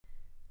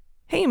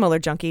Hey Mueller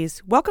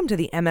Junkies, welcome to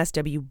the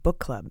MSW Book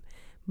Club.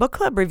 Book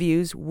Club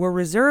reviews were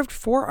reserved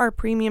for our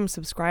premium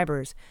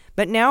subscribers,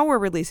 but now we're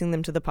releasing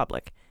them to the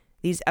public.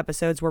 These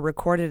episodes were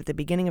recorded at the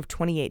beginning of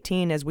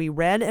 2018 as we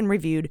read and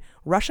reviewed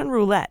Russian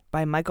Roulette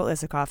by Michael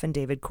Isikoff and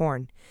David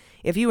Korn.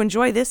 If you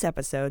enjoy this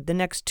episode, the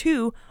next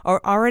two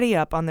are already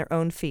up on their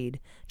own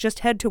feed. Just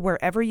head to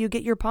wherever you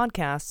get your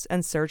podcasts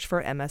and search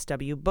for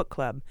MSW Book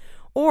Club,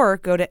 or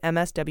go to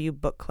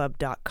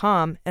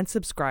mswbookclub.com and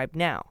subscribe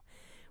now.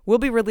 We'll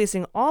be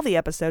releasing all the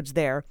episodes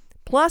there,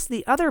 plus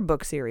the other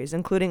book series,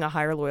 including A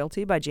Higher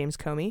Loyalty by James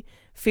Comey,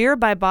 Fear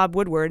by Bob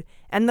Woodward,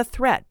 and The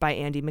Threat by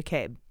Andy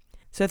McCabe.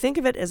 So think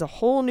of it as a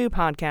whole new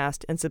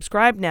podcast and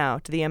subscribe now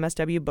to the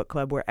MSW Book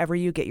Club wherever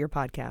you get your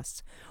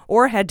podcasts.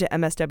 Or head to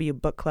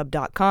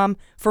mswbookclub.com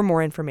for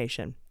more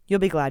information. You'll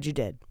be glad you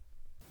did.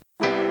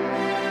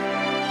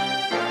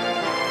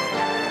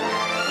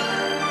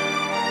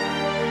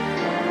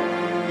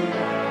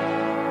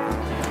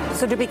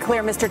 So to be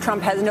clear, Mr.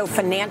 Trump has no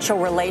financial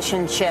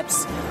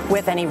relationships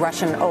with any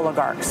Russian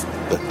oligarchs.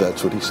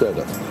 That's what he said.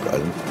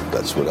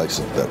 That's what I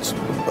said. That's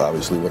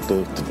obviously what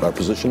our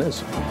position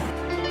is.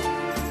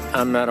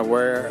 I'm not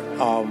aware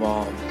of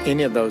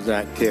any of those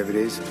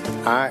activities.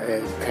 I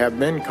have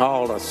been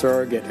called a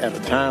surrogate at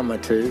a time or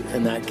two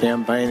in that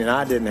campaign, and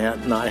I did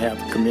not have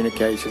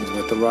communications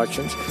with the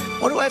Russians.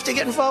 What do I have to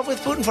get involved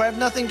with Putin for? I have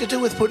nothing to do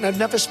with Putin. I've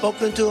never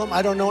spoken to him.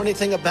 I don't know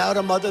anything about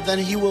him other than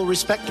he will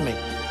respect me.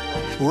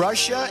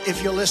 Russia,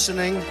 if you're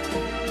listening,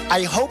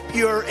 I hope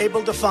you're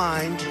able to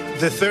find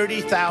the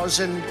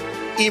 30,000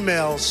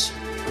 emails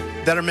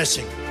that are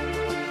missing.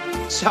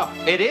 So,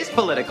 it is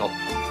political.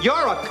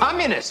 You're a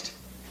communist.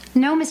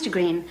 No, Mr.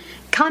 Green.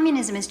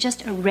 Communism is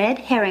just a red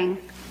herring.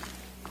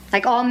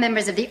 Like all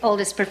members of the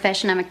oldest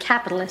profession, I'm a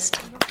capitalist.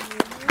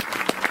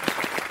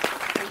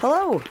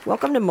 Hello,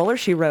 welcome to Mueller,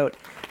 She Wrote.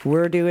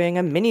 We're doing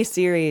a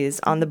mini-series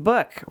on the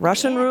book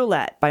Russian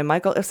Roulette by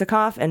Michael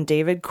Isikoff and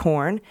David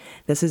Korn.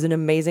 This is an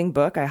amazing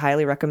book. I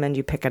highly recommend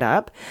you pick it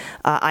up.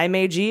 I'm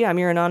AG. I'm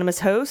your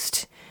anonymous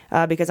host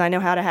because I know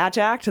how to hatch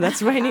act.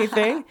 That's my new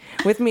thing.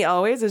 With me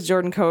always is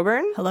Jordan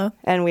Coburn. Hello.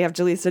 And we have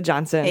Jaleesa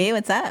Johnson. Hey,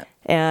 what's up?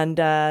 And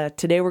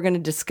today we're going to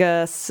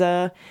discuss,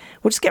 we'll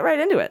just get right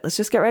into it. Let's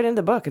just get right into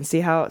the book and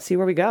see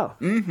where we go.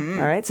 Mm-hmm.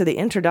 All right. So the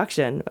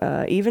introduction,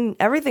 even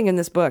everything in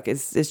this book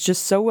is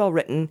just so well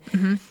written.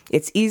 Mm-hmm.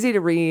 It's easy to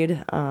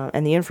read,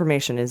 and the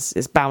information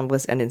is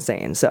boundless and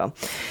insane. So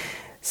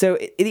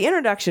the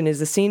introduction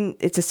is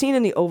it's a scene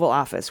in the Oval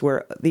Office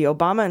where the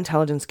Obama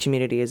intelligence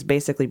community is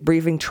basically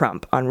briefing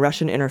Trump on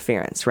Russian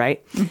interference,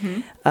 right?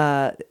 Mm-hmm.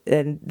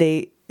 And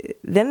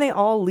they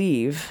all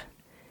leave.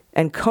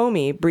 And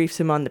Comey briefs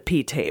him on the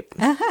P-tape,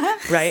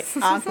 right?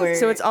 Awkward.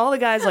 So it's all the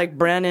guys like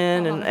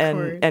Brennan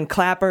and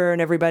Clapper and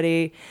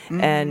everybody.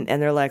 Mm-hmm.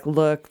 And they're like,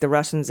 look, the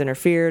Russians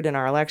interfered in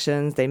our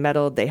elections. They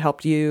meddled. They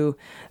helped you.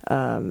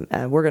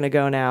 And we're going to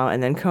go now.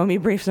 And then Comey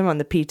briefs him on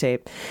the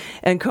P-tape.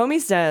 And Comey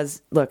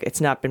says, look,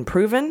 it's not been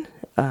proven.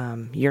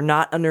 You're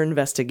not under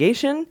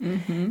investigation.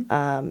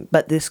 Mm-hmm.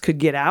 But this could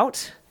get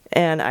out.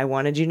 And I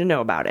wanted you to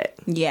know about it.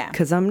 Yeah.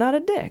 Because I'm not a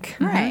dick.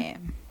 Right.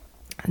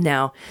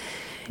 Now...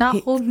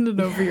 Not holding it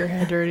over your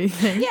head or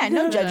anything. Yeah,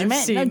 no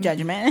judgment. No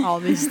judgment. All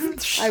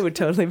these. I would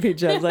totally be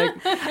judged.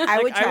 I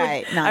would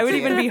try. I would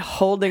even be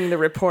holding the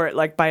report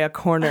like by a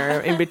corner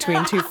in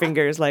between two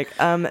fingers, like,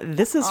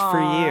 this is for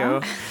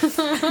you.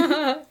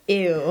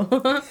 Ew.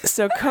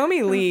 So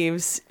Comey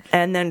leaves,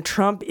 and then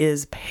Trump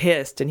is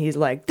pissed, and he's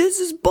like, this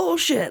is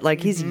bullshit.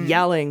 Like, he's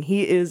yelling.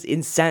 He is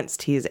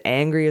incensed. He is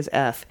angry as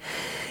F.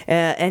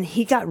 And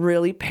he got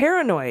really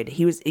paranoid.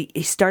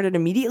 He started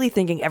immediately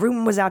thinking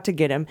everyone was out to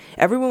get him.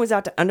 Everyone was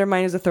out to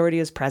undermine his authority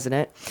as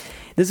president.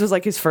 This was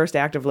like his first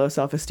act of low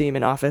self-esteem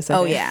in office. I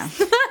think. Yeah.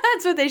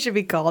 That's what they should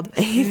be called.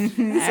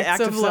 Acts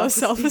of low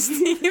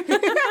self-esteem.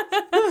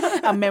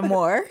 A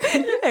memoir.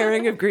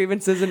 Airing of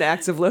grievances and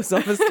acts of low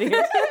self-esteem.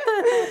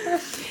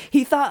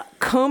 He thought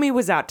Comey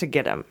was out to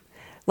get him.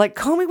 Like,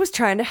 Comey was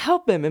trying to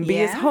help him and be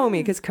his homie,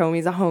 because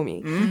Comey's a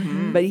homie.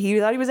 Mm-hmm. But he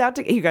thought he was out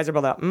to... You guys are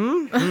both out.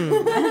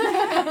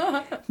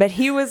 But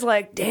he was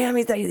like, damn,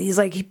 he's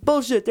like,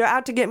 bullshit, they're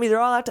out to get me. They're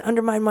all out to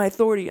undermine my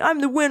authority.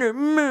 I'm the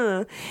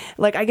winner.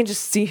 Like, I can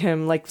just see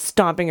him, like,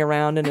 stomping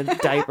around in a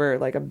diaper,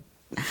 like a...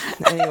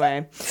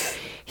 Anyway...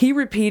 He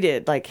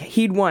repeated, like,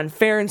 he'd won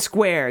fair and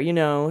square,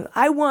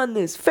 I won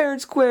this fair and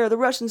square. The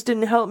Russians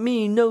didn't help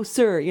me. No,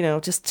 sir.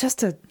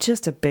 Just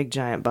a big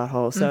giant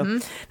butthole. So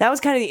that was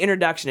kind of the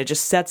introduction. It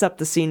just sets up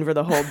the scene for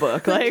the whole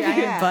book. Like,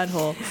 giant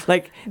butthole.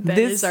 Like,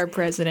 this is our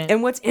president.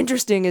 And what's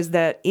interesting is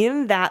that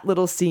in that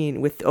little scene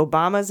with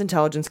Obama's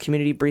intelligence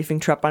community briefing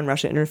Trump on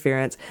Russia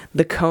interference,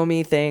 the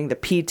Comey thing, the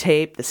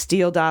P-tape, the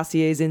Steele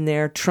dossiers in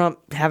there,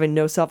 Trump having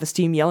no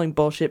self-esteem, yelling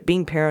bullshit,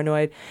 being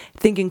paranoid,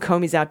 thinking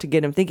Comey's out to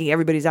get him, thinking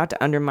everybody's out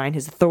to undermine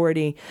his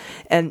authority,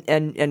 and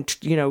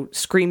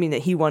screaming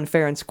that he won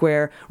fair and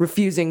square,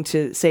 refusing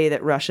to say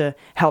that Russia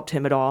helped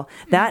him at all.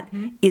 That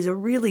is a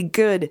really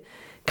good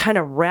kind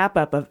of wrap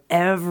up of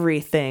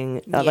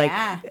everything, like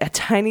a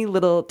tiny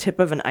little tip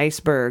of an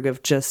iceberg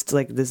of just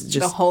like this,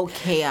 just the whole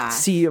chaos,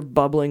 sea of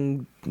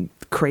bubbling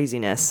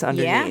craziness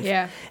underneath.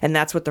 Yeah. And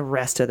that's what the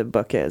rest of the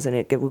book is. And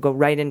it will go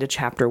right into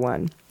chapter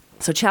 1.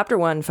 So chapter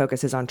 1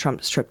 focuses on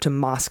Trump's trip to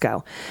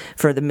Moscow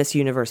for the Miss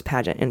Universe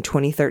pageant in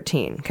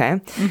 2013, okay?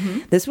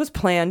 This was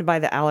planned by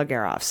the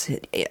Alagarovs,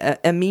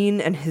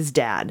 Amin and his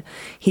dad.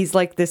 He's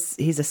like this,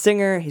 he's a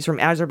singer, he's from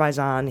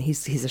Azerbaijan,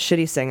 he's a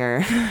shitty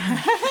singer.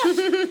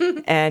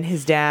 And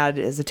his dad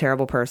is a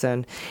terrible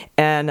person.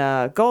 And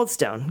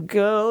Goldstone.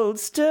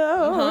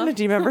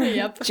 Do you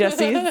remember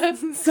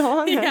Jesse's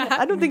song? Yeah.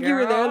 I don't think you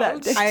were there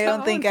that day. I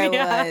don't think I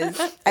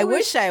was. I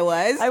wish I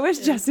was. I wish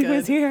Jesse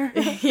was here.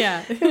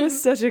 Yeah. It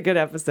was such a good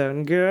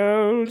episode.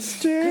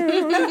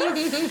 Goldstone.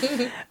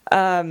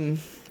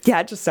 Yeah,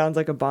 it just sounds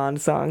like a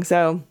Bond song.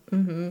 So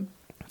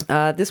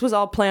this was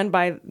all planned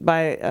by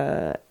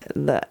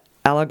the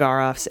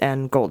Alagarovs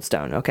and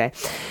Goldstone, okay?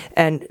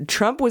 And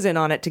Trump was in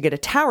on it to get a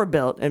tower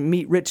built and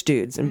meet rich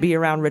dudes and be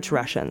around rich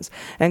Russians.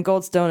 And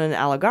Goldstone and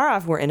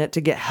Alagarov were in it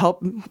to get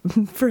help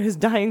for his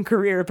dying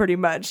career, pretty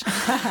much.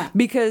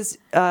 Because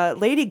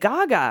Lady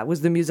Gaga was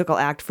the musical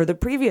act for the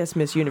previous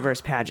Miss Universe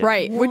pageant.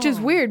 Right, which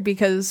is weird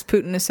because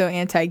Putin is so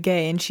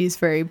anti-gay and she's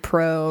very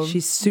pro.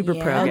 She's super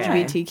pro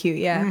LGBTQ,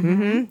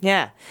 yeah.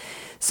 Yeah.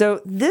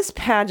 So this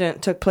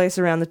pageant took place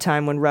around the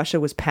time when Russia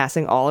was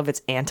passing all of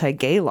its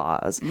anti-gay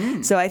laws.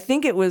 So I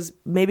think it was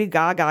maybe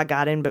Gaga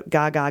got in, but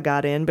Gaga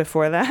got in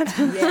before that.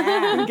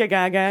 Yeah.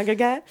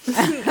 Gaga.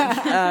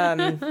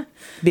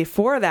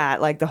 Before that,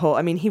 like the whole,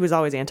 I mean, he was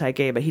always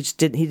anti-gay, but he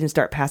didn't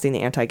start passing the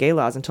anti-gay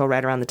laws until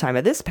right around the time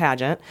of this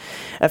pageant.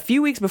 A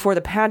few weeks before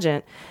the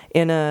pageant,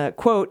 in a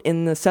quote,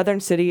 in the southern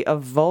city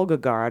of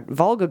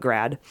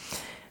Volgograd,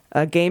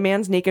 a gay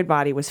man's naked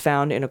body was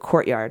found in a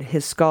courtyard.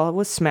 His skull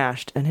was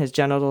smashed and his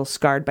genitals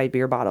scarred by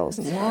beer bottles.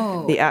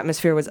 Whoa. The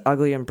atmosphere was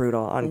ugly and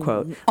brutal,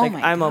 unquote. Oh like,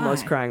 my I'm God.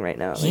 almost crying right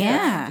now. Like, Yeah.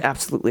 that's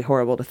absolutely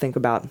horrible to think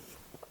about.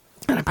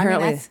 And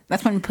apparently, I mean,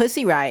 that's when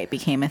Pussy Riot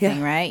became a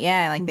thing, right?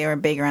 Yeah, like they were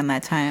big around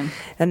that time.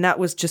 and that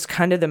was just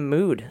kind of the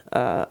mood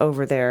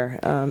over there.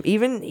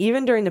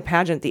 Even during the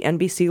pageant, the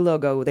NBC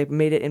logo, they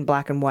made it in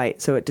black and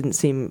white, so it didn't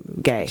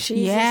seem gay.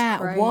 Yeah,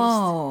 Christ.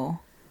 whoa.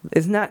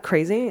 Isn't that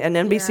crazy? And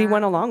NBC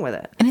went along with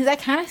it. And is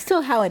that kind of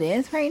still how it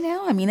is right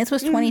now? I mean, this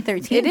was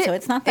 2013, so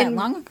it's not that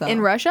long ago.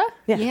 In Russia?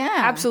 Yeah.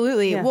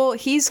 Absolutely. Yeah. Well,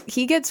 he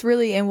gets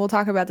really, and we'll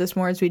talk about this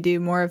more as we do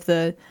more of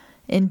the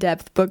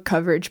in-depth book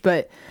coverage,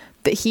 but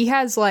he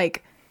has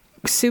like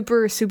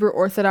super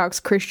Orthodox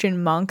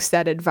Christian monks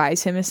that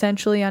advise him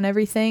essentially on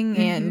everything,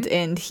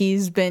 and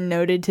he's been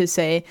noted to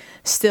say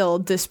still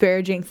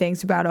disparaging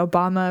things about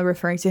Obama,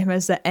 referring to him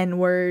as the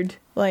N-word.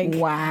 Like,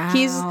 wow.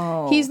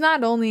 he's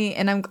not only,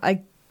 and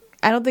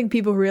I don't think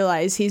people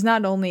realize he's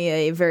not only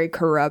a very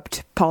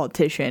corrupt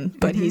politician,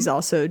 but he's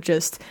also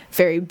just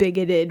very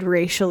bigoted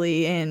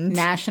racially and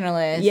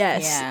nationalist.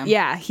 Yes,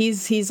 yeah.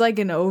 He's like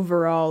an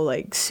overall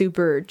like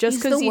super.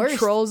 Just because he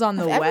trolls on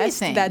the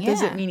West, that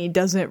doesn't mean he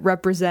doesn't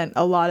represent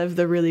a lot of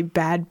the really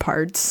bad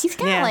parts. He's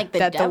kind of like the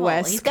devil. The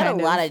West he's got a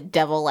lot of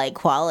devil-like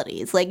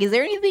qualities. Like, is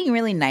there anything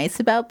really nice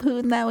about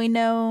Putin that we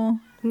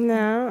know?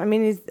 No, I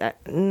mean,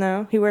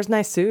 no, he wears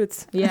nice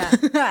suits. Yeah.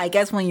 I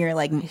guess when you're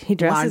like he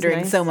laundering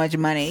nice. So much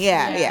money.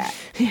 Yeah,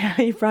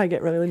 you probably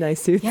get really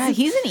nice suits. Yeah,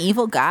 he's an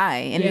evil guy,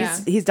 and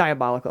he's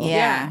diabolical.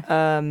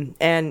 Yeah.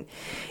 And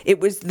it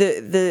was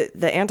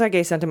the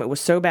anti-gay sentiment was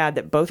so bad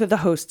that both of the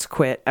hosts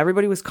quit.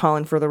 Everybody was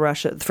calling for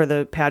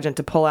the pageant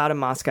to pull out of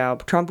Moscow.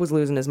 Trump was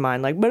losing his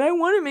mind, like, but I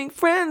want to make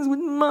friends with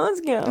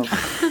Moscow.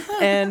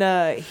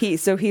 And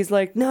he's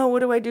like, no,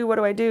 what do I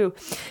do?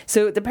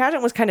 So the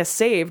pageant was kind of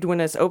saved when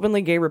this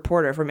openly gay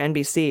reporter from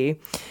NBC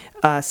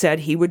said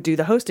he would do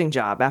the hosting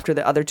job after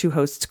the other two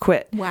hosts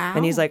quit. Wow.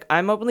 And he's like,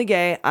 I'm openly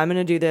gay. I'm going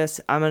to do this.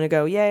 I'm going to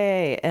go,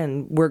 yay.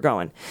 And we're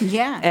going.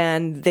 Yeah.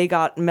 And they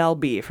got Mel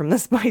B from the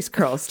Spice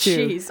Girls,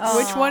 too. Jeez.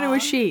 Which one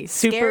was she?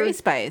 Scary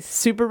Spice.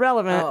 Super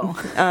relevant.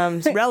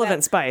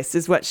 Relevant Spice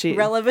is what she...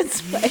 Relevant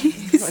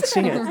Spice. what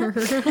she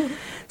is.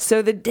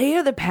 So the day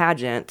of the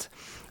pageant,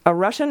 a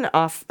Russian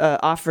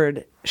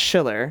offered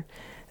Schiller...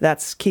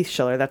 That's Keith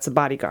Schiller. That's the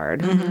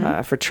bodyguard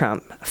for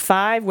Trump.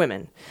 5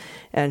 women.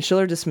 And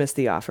Schiller dismissed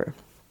the offer.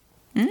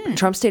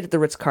 Trump stayed at the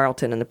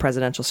Ritz-Carlton in the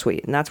presidential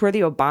suite. And that's where the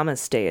Obamas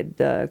stayed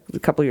a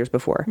couple years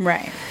before.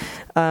 Right.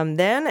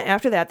 Then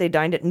after that, they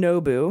dined at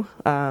Nobu.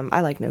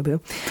 I like Nobu.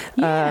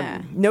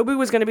 Yeah. Nobu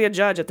was going to be a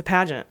judge at the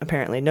pageant,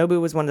 apparently.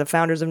 Nobu was one of the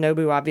founders of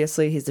Nobu,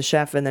 obviously. He's the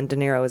chef. And then De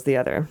Niro is the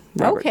other.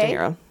 Robert De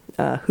Niro.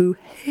 Who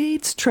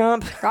hates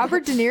Trump.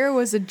 Robert De Niro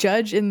was a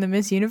judge in the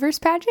Miss Universe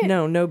pageant?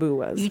 No, Nobu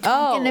was. You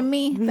talking to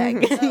me?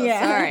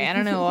 Yeah. Sorry, I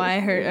don't know why I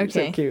heard.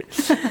 Okay.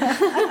 So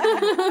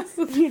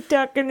cute. You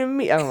talking to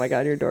me? Oh my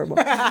God, you're adorable.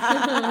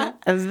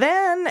 And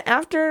then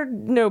after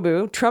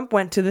Nobu, Trump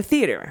went to the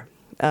theater.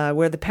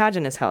 Where the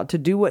pageant is held, to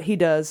do what he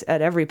does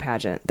at every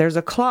pageant. There's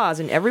a clause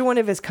in every one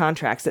of his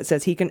contracts that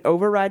says he can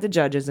override the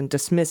judges and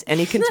dismiss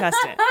any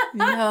contestant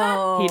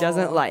No. he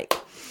doesn't like.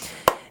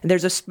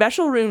 There's a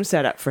special room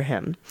set up for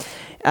him.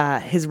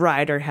 His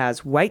rider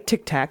has white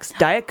Tic Tacs,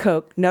 Diet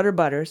Coke, Nutter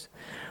Butters,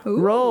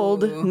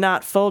 rolled,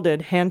 not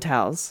folded, hand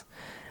towels,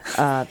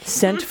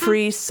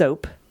 scent-free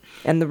soap,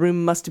 and the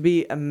room must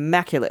be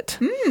immaculate.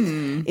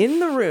 In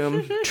the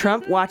room,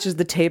 Trump watches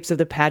the tapes of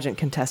the pageant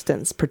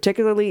contestants,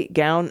 particularly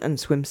gown and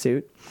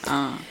swimsuit.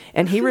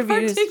 And he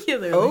reviews.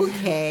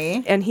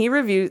 Okay. And he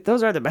reviews.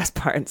 Those are the best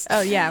parts.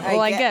 Oh yeah.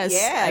 Well, I guess.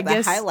 Yeah, I the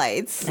guess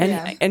highlights.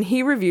 And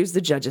he reviews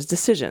the judges'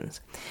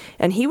 decisions.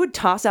 And he would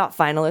toss out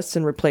finalists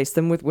and replace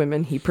them with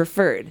women he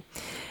preferred.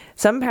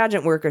 Some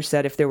pageant workers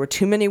said if there were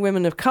too many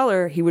women of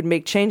color, he would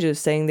make changes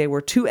saying they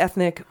were too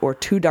ethnic or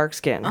too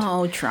dark-skinned.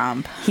 Oh,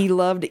 Trump. He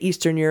loved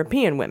Eastern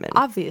European women.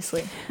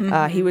 Obviously.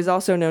 He was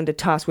also known to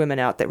toss women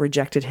out that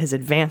rejected his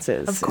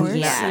advances. Of course.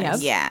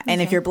 Yeah.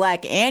 And if you're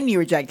black and you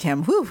reject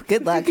him, whew,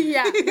 good luck. He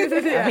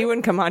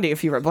wouldn't come on to you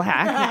if you were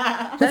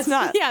black. That's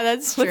not. Yeah,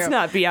 that's true. Let's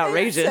not be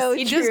outrageous. So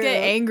He'd just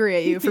get angry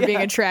at you for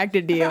being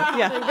attracted to you.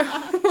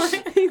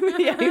 He would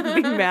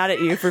be mad at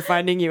you for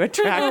finding you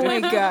attractive. Oh my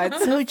God,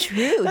 so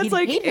true. That's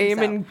like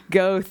Eamon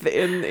Goeth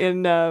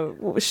in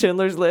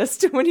Schindler's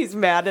List when he's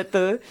mad at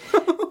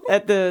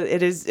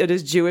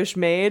his Jewish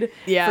maid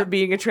for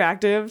being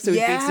attractive, so he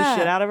beats the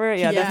shit out of her.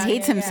 He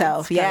hates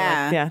himself.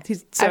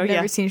 I've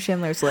never seen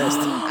Schindler's List.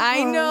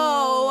 I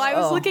know. I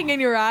was looking in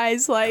your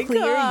eyes like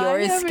clear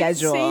your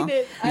schedule. Seen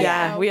it.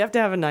 We have to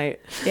have a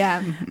night.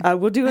 Yeah,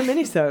 we'll do a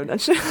mini-sode.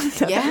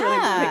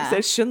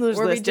 Schindler's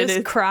where List. We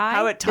just cry.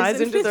 How it ties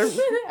into the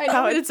I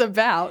know what it's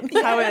about.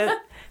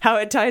 How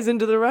it ties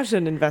into the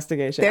Russian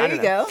investigation. There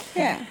you go.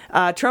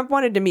 Yeah. Trump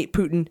wanted to meet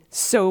Putin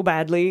so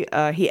badly.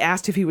 He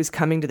asked if he was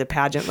coming to the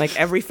pageant like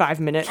every 5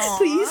 minutes.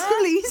 Please.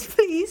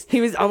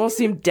 He almost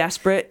seemed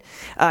desperate.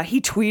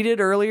 He tweeted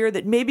earlier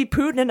that maybe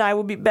Putin and I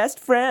will be best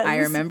friends. I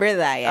remember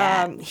that,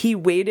 yeah. He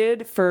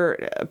waited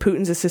for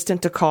Putin's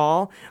assistant to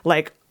call,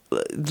 like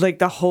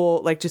the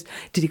whole, like, just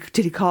did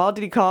he call?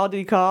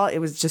 It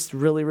was just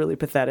really, really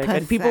pathetic.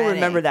 And people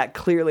remember that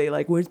clearly,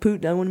 like, where's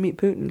Putin? I want to meet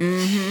Putin.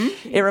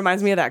 It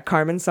reminds me of that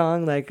Carmen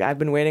song, like, I've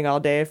been waiting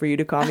all day for you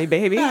to call me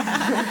baby.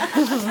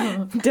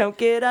 Don't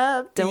get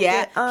up, don't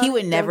get up. He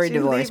would never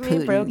divorce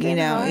Putin, you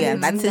know. Yeah,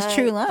 that's his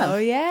true love. Oh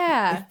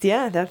yeah.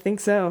 Yeah, I think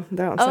so.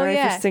 No, I'm sorry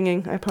for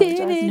singing. I apologize.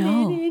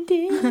 No.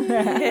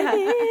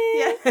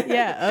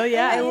 Yeah. Oh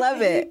yeah. I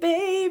love it.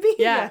 Baby.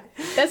 Yeah.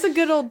 That's a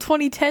good old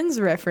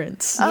 2010s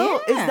reference. Oh,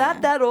 is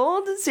that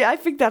old? See, I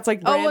think that's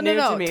like brand new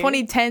to me.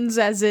 2010s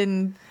as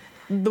in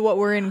what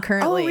we're in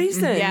currently. Oh,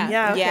 recent.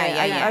 Yeah.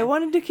 I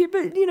wanted to keep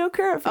it,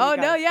 current for you guys.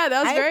 No, yeah,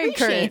 that was very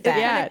current. That.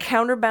 Yeah. It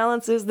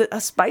counterbalances that a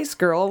Spice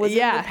Girl was in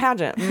the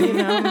pageant.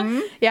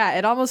 Yeah,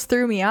 it almost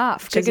threw me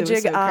off because it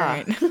was so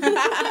current.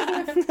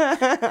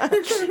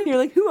 You're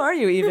like, who are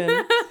you even?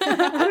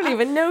 I don't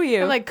even know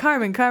you. I'm like,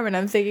 Carmen.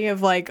 I'm thinking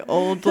of like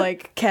old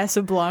like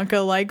Casablanca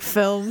like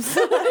films.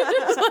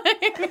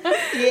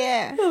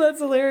 Yeah. Oh, that's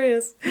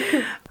hilarious.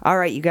 All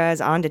right, you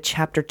guys, on to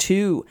chapter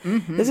 2.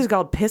 This is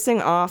called Pissing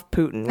Off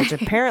Putin, which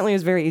apparently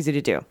is very easy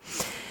to do.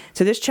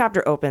 So this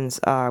chapter opens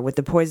with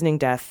the poisoning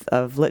death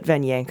of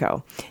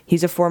Litvinenko.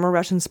 He's a former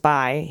Russian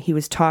spy. He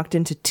was talked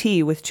into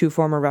tea with 2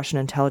 former Russian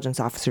intelligence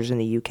officers in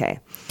the UK.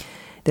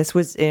 This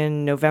was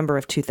in November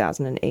of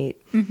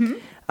 2008.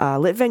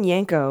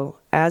 Litvinenko,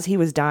 as he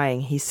was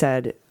dying, he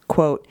said,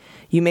 quote,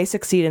 "You may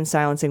succeed in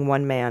silencing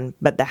one man,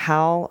 but the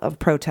howl of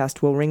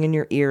protest will ring in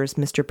your ears,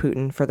 Mr.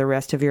 Putin, for the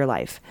rest of your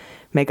life.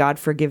 May God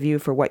forgive you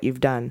for what you've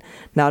done,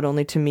 not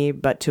only to me,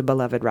 but to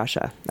beloved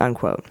Russia,"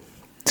 unquote.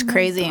 It's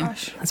crazy.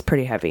 That's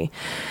pretty heavy.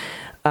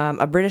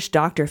 A British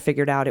doctor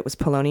figured out it was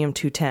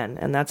polonium-210,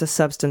 and that's a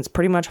substance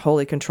pretty much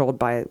wholly controlled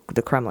by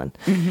the Kremlin.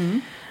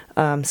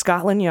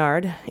 Scotland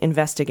Yard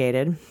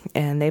investigated,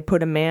 and they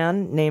put a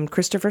man named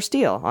Christopher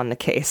Steele on the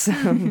case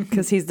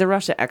because he's the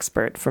Russia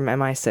expert from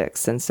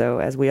MI6. And so,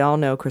 as we all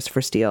know,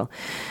 Christopher Steele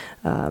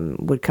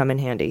would come in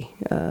handy.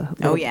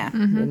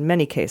 In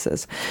many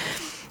cases.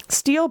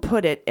 Steele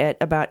put it at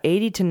about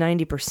 80 to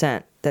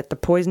 90% that the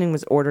poisoning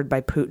was ordered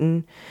by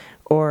Putin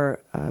or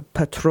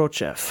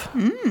Patrushev.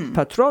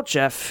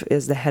 Patrushev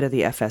is the head of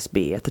the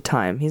FSB at the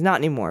time. He's not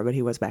anymore, but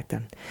he was back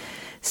then.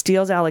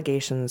 Steele's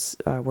allegations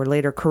were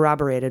later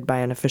corroborated by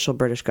an official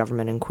British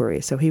government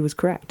inquiry, so he was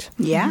correct.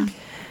 Yeah.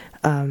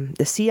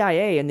 The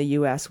CIA in the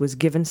U.S. was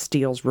given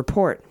Steele's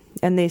report,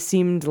 and they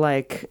seemed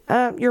like,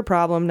 your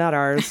problem, not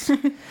ours.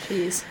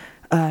 Jeez.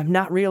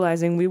 Not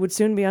realizing we would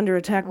soon be under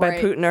attack by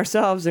Putin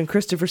ourselves, and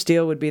Christopher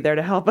Steele would be there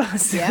to help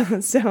us. Yeah.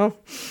 So,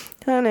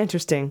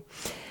 uninteresting.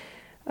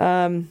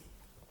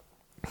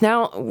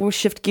 Now we'll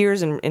shift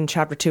gears in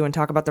chapter 2 and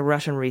talk about the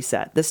Russian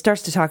reset. This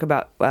starts to talk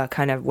about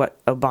kind of what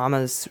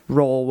Obama's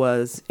role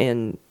was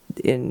in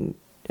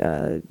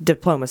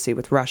diplomacy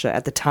with Russia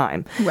at the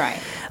time. Right.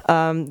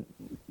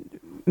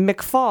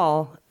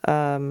 McFaul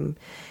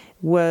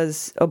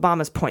was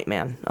Obama's point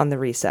man on the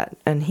reset,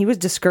 and he was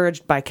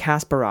discouraged by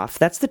Kasparov.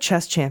 That's the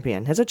chess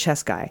champion. He's a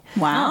chess guy.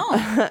 Wow.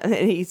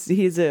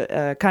 he's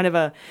a kind of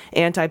a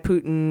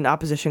anti-Putin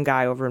opposition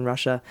guy over in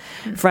Russia,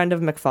 friend of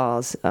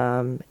McFaul's,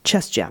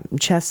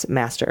 chess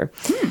master.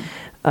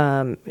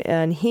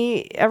 And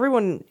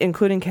everyone,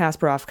 including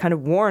Kasparov, kind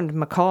of warned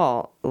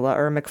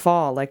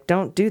McFaul, like,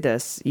 don't do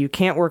this. You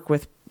can't work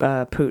with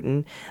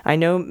Putin. I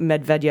know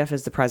Medvedev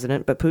is the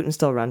president, but Putin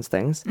still runs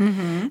things.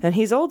 Mm-hmm. And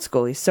he's old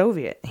school. He's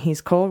Soviet.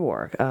 He's Cold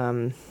War.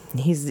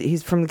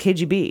 He's from the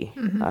KGB.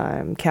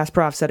 Mm-hmm.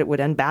 Kasparov said it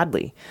would end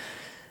badly.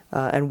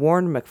 And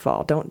warned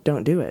McFaul,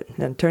 don't do it.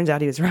 And it turns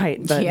out he was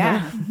right, but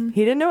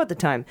he didn't know at the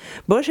time.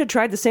 Bush had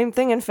tried the same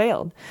thing and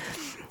failed.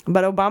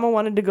 But Obama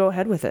wanted to go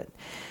ahead with it.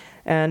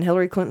 And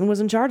Hillary Clinton was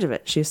in charge of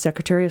it. She's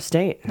Secretary of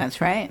State.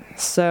 That's right.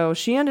 So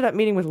she ended up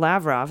meeting with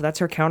Lavrov, that's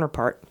her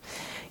counterpart,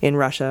 in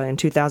Russia in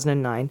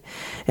 2009.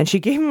 And she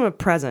gave him a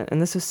present,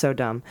 and this was so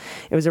dumb.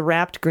 It was a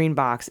wrapped green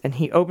box, and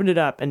he opened it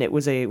up, and it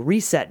was a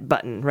reset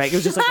button, right? It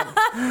was just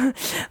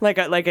like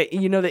like a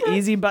you know, the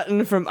easy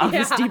button from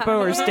Office Depot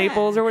or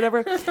Staples or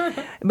whatever.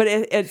 But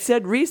it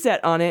said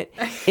reset on it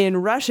in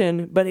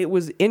Russian, but it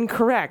was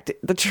incorrect.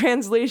 The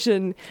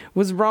translation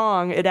was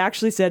wrong. It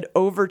actually said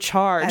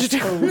overcharged.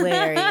 That's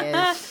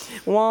hilarious.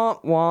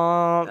 Womp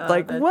womp.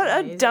 Like, what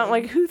amazing. A dumb,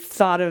 like, who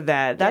thought of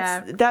that?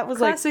 That was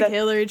classic like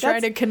Hillary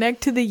trying to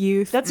connect to the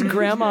youth. That's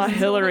Grandma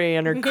Hillary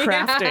and her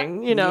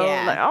crafting, you know,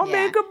 like, I'll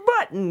make a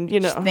button, you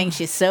know. She thinks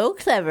she's so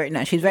clever.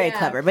 No, she's very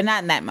clever, but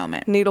not in that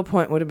moment.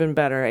 Needlepoint would have been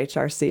better,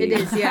 HRC. It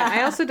is, yeah.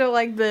 I also don't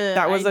like the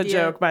That was a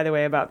joke, by the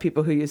way, about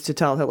people who used to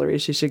tell Hillary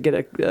she should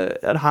get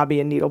a hobby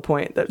in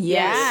needlepoint. That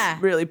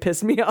really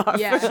pissed me off.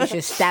 Yeah. She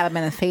should stab him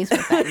in the face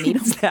with that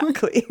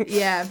needlepoint. Exactly.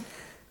 Yeah.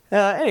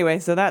 Anyway,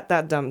 so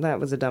that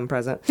was a dumb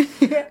present.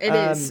 It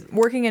is.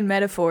 Working in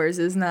metaphors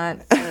is not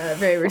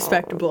very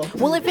respectable.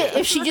 Well,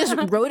 if she just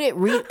wrote it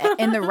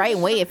in the right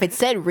way, if it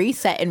said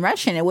reset in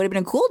Russian, it would have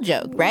been a cool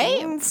joke, right?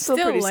 It's still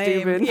pretty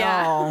lame. stupid.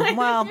 Yeah. Oh,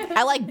 well,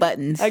 I like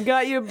buttons. I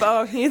got you.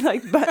 Oh, you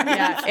like buttons?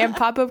 Yeah, and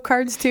pop-up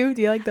cards too.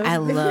 Do you like those? I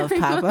love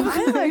pop-up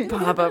cards. I like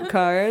pop-up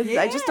cards.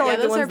 I just don't like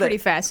the those ones are pretty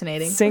that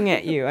fascinating. sing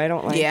at you. I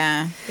don't like.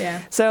 Yeah.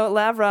 So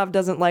Lavrov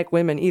doesn't like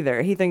women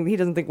either. He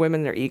doesn't think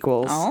women are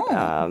equals.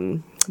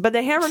 Oh. But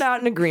they hammered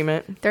out an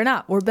agreement. They're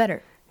not. We're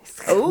better.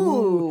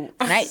 Ooh,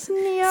 nice,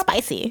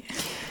 spicy.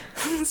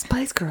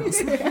 Spice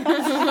Girls.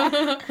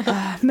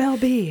 Mel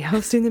B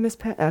hosting the Miss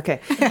Pat.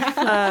 Okay.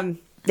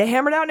 They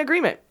hammered out an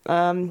agreement.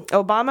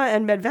 Obama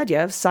and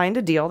Medvedev signed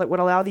a deal that would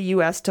allow the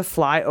U.S. to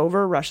fly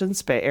over Russian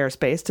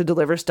airspace to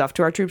deliver stuff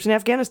to our troops in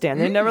Afghanistan.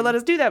 They never let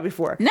us do that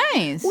before.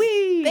 Nice.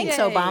 Thanks,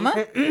 Yay.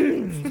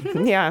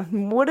 Obama. Yeah,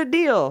 what a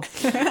deal.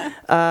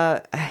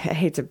 I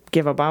hate to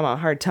give Obama a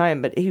hard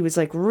time, but he was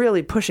like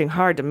really pushing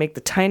hard to make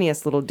the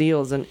tiniest little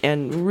deals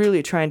and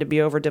really trying to be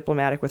over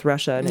diplomatic with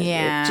Russia. And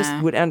it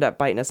just would end up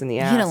biting us in the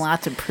ass. He had a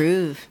lot to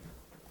prove.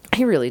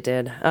 He really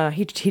did.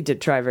 He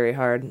did try very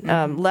hard.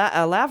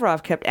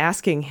 Lavrov kept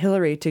asking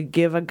Hillary to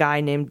give a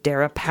guy named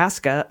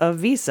Deripaska a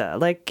visa.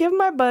 Like, give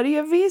my buddy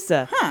a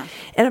visa. Huh.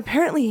 And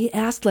apparently he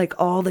asked, like,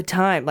 all the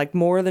time. Like,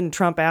 more than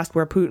Trump asked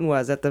where Putin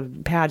was at the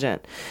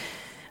pageant.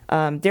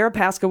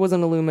 Deripaska was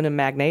an aluminum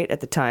magnate at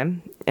the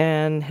time,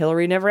 and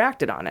Hillary never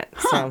acted on it.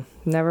 Huh. So,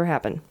 never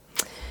happened.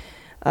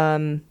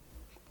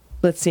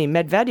 Let's see,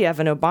 Medvedev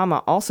and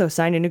Obama also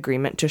signed an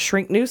agreement to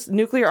shrink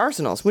nuclear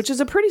arsenals, which is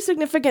a pretty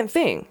significant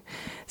thing.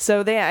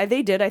 So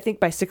they did, I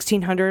think, by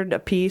 1,600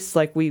 apiece.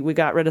 Like, we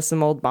got rid of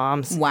some old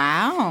bombs.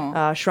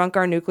 Wow. Shrunk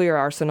our nuclear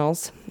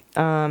arsenals.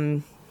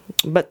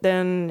 But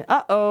then,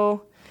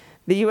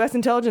 the U.S.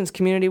 intelligence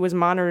community was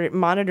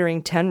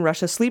monitoring 10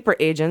 Russia sleeper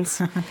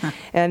agents,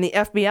 and the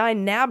FBI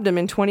nabbed them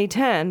in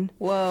 2010.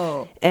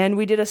 Whoa! And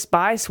we did a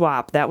spy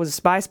swap. That was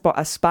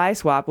a spy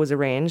swap was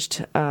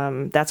arranged.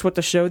 That's what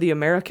the show The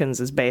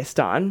Americans is based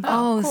on.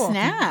 Oh, cool.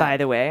 Snap! By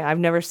the way, I've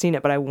never seen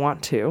it, but I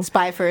want to.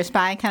 Spy for a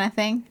spy kind of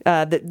thing.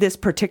 This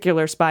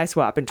particular spy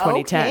swap in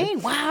 2010. Okay,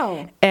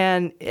 wow.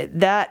 And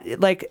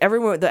that, like,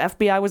 everyone, the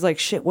FBI was like,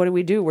 shit, what do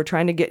we do? We're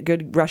trying to get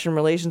good Russian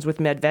relations with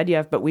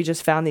Medvedev, but we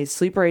just found these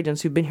sleeper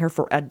agents who've been here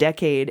for a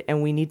decade,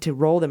 and we need to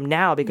roll them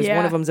now because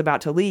one of them's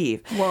about to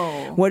leave.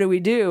 Whoa. What do we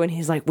do? And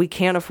he's like, we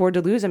can't afford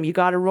to lose them. You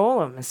got to roll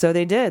them. So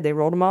they did. They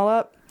rolled them all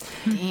up.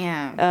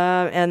 Damn.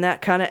 And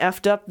that kind of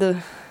effed up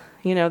that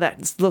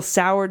little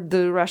soured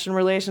the Russian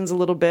relations a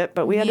little bit,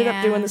 but we ended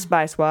up doing the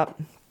spy swap.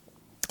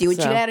 Do what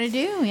you gotta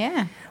do,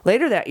 yeah.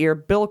 Later that year,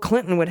 Bill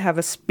Clinton would have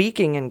a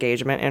speaking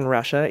engagement in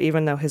Russia,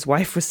 even though his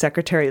wife was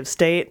Secretary of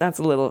State. That's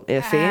a little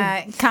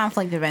iffy.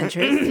 Conflict of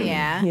interest,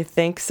 yeah. You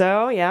think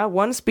so? Yeah.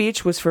 One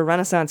speech was for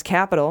Renaissance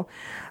Capital,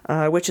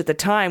 which at the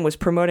time was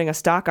promoting a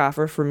stock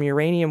offer from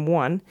Uranium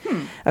One,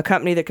 a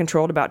company that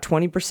controlled about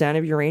 20%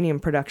 of uranium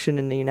production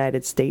in the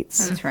United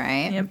States. That's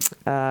right. Yep.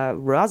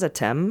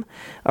 Rosatom,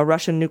 a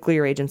Russian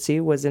nuclear agency,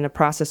 was in a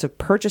process of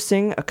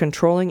purchasing a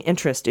controlling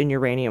interest in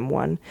Uranium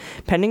One,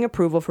 pending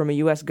approval from a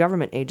U.S.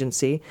 government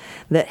agency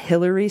that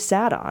Hillary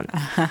sat on,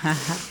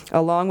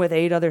 along with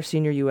 8 other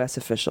senior U.S.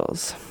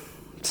 officials.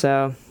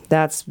 So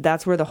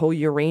That's where the whole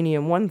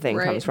uranium one thing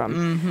comes from.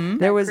 Mm-hmm.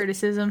 There was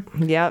criticism.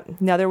 Yeah.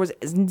 Now, there was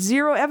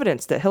zero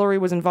evidence that Hillary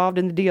was involved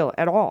in the deal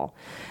at all.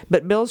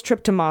 But Bill's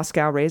trip to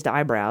Moscow raised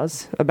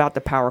eyebrows about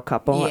the power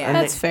couple. Yeah,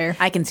 that's fair.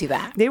 I can see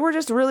that. They were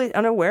just really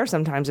unaware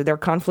sometimes of their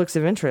conflicts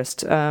of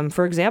interest.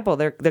 For example,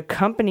 the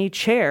company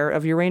chair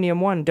of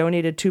Uranium One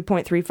donated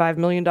 $2.35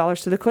 million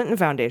to the Clinton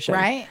Foundation.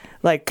 Right.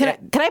 Like, Could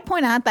I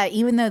point out that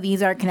even though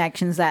these are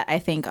connections that I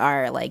think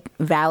are like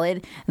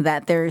valid,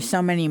 that there's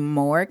so many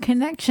more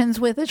connections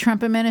with the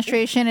Trump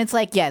administration? It's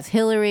like, yes,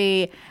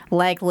 Hillary,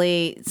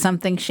 likely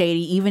something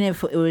shady, even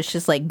if it was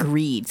just like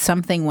greed,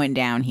 something went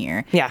down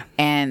here. Yeah.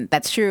 And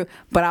that's true.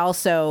 But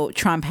also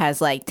Trump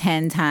has like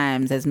 10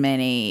 times as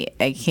many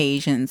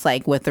occasions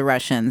like with the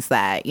Russians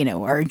that,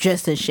 are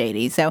just as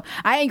shady. So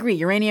I agree.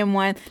 Uranium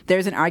One,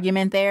 there's an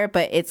argument there,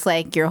 but it's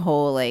like your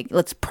whole like,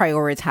 let's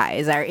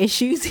prioritize our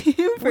issues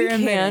for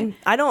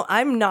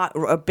I'm not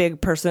a big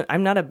person.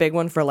 I'm not a big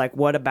one for like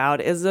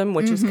whataboutism,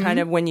 which is kind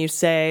of when you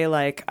say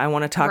like, I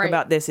want to talk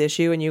about this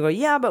issue, and you go,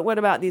 yeah, but what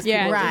about these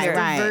people? Right.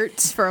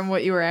 Diverts from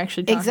what you were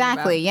actually talking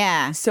about.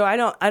 Yeah. So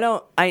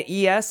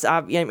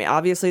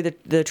obviously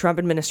the Trump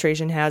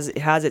administration has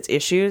its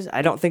issues.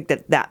 I don't think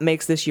that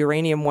makes this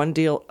Uranium One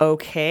deal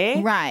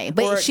okay. Right.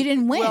 But she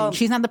didn't win. Well,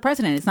 she's not the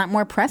president. It's not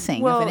more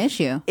pressing of an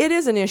issue. It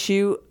is an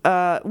issue.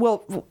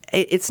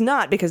 It's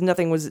not, because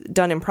nothing was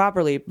done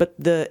improperly, but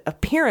the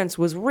appearance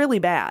was really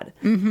bad.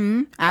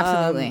 Mm-hmm.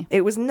 Absolutely.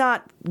 It was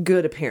not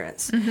good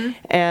appearance. Mm-hmm.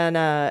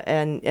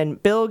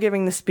 And Bill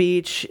giving the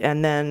speech,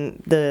 and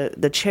then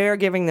the chair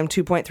giving them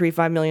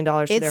 $2.35 million to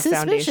their foundation.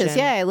 It's suspicious.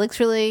 Yeah, it looks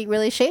really,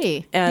 really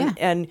shady.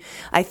 And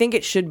I think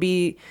it should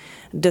be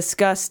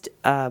discussed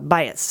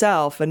by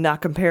itself and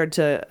not compared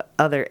to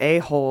other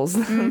a-holes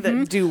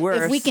that do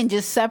worse. If we can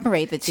just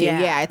separate the two,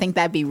 I think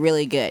that'd be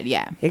really good.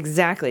 Yeah,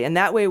 exactly. And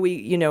that way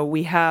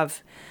we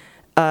have.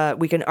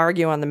 We can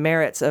argue on the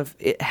merits of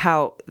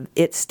how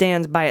it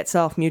stands by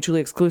itself,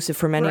 mutually exclusive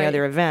from any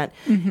other event.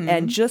 Mm-hmm.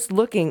 And just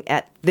looking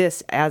at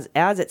this as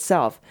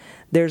itself,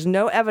 there's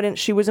no evidence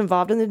she was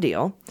involved in the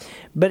deal,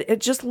 but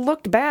it just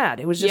looked bad.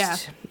 It was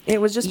just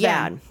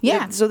bad.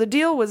 Yeah. So the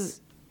deal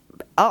was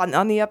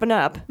on the up and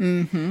up.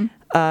 Mm-hmm.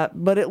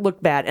 But it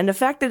looked bad. And the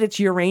fact that it's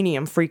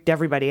uranium freaked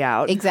everybody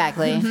out.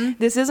 Exactly. Mm-hmm.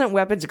 This isn't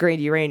weapons-grade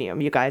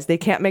uranium, you guys. They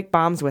can't make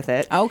bombs with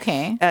it.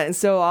 Okay. And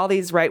so all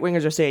these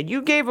right-wingers are saying,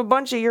 you gave a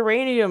bunch of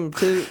uranium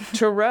to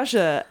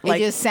Russia. It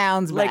just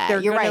sounds like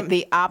bad. You're right,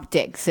 the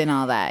optics and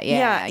all that.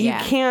 Yeah, you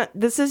can't.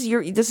 This is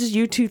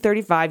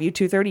U-235,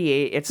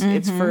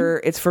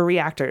 U-238. It's for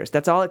reactors.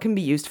 That's all it can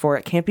be used for.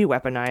 It can't be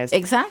weaponized.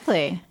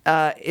 Exactly.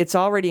 It's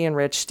already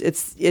enriched.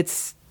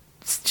 It's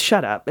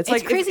shut up. It's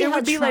like crazy. It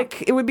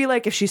would be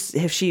like if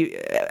she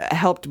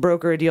helped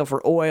broker a deal for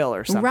oil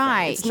or something.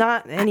 Right. It's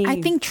not any.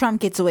 I think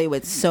Trump gets away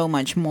with so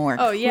much more.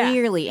 Oh yeah.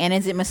 Clearly. And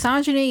is it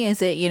misogyny?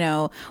 Is it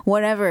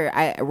whatever?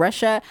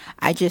 Russia?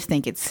 I just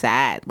think it's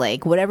sad.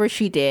 Like whatever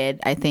she did,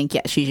 I think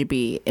she should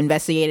be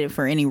investigated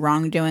for any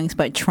wrongdoings.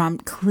 But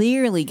Trump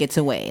clearly gets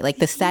away. Like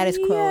the status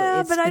quo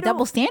is a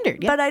double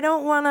standard. Yeah. But I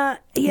don't want to.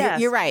 Yes,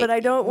 you're right. But I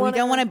don't want. We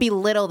don't want to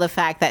belittle the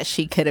fact that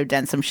she could have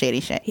done some shady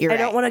shit. I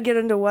don't want to get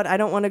into what I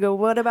don't want to go.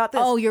 What about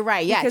this? Oh, you're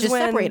right. Yeah, because just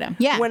separate them.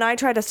 Yeah. When I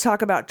try to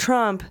talk about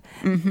Trump,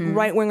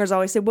 right wingers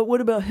always say, "But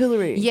what about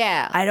Hillary?"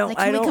 Yeah, I don't.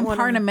 Can we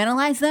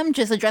compartmentalize them?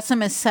 Just address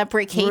them as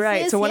separate cases.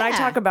 Right. So when I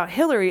talk about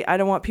Hillary, I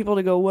don't want people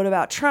to go, "What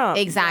about Trump?"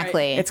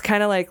 Exactly. Right. It's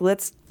kind of like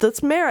let's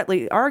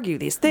meritly argue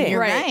these things. You're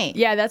right.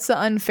 Yeah, that's the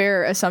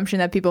unfair assumption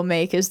that people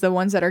make, is the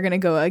ones that are going to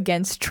go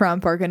against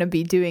Trump are going to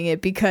be doing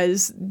it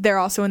because they're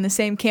also in the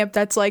same camp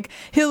that's like,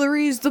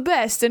 Hillary's the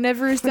best and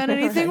never has done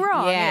anything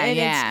wrong.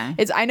 Yeah,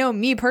 It's I know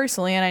me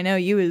personally, and I know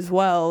you as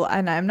well,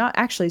 and I'm not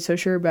actually so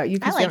sure about you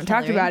because we haven't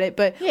talked about it,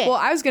 but well,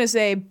 I was going to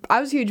say I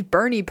was a huge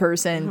Bernie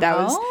person that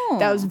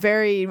was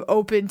very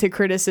open to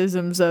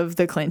criticisms of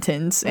the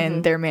Clintons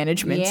and their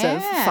managements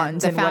of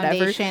funds and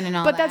whatever. And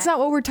all but that's not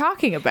what we're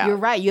talking about. You're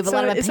right. You have a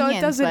lot of opinions. So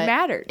it doesn't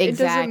matter. It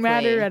doesn't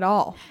matter at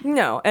all.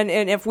 No. And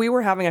if we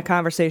were having a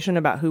conversation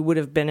about who would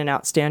have been an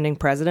outstanding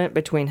president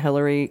between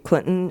Hillary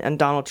Clinton and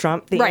Donald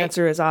Trump, the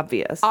answer is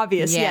obvious.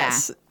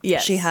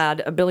 Yes. She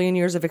had a billion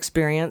years of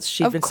experience.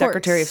 She'd been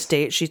Secretary of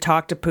State. She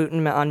talked to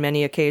Putin on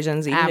many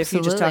occasions. Even if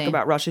you just talk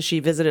about Russia, she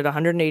visited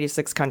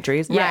 186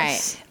 countries.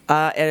 Yes.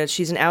 And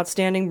she's an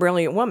outstanding,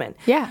 brilliant woman.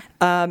 Yeah.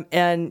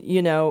 And,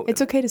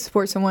 it's okay to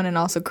support someone and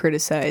also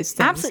criticize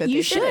things. Absolutely.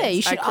 You should.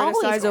 You should always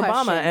criticize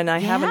Obama, and I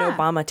have an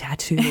Obama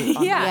tattoo on my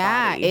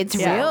body. It's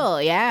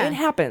real. Yeah. It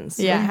happens.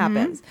 Yeah. It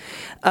happens.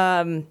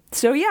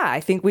 So, I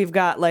think we've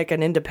got like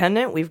an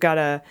independent. We got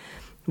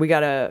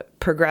a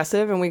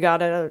progressive, and we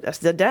got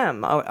a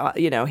Dem,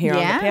 here on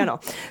the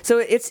panel. So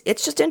it's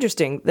just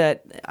interesting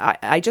that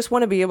I just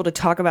want to be able to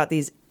talk about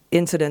these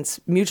incidents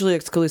mutually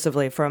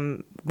exclusively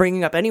from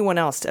bringing up anyone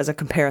else as a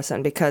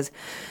comparison, because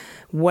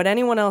what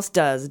anyone else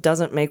does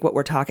doesn't make what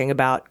we're talking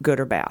about good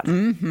or bad.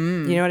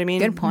 Mm-hmm. You know what I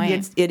mean? Good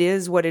point. It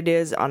is what it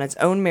is on its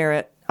own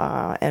merit,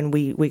 and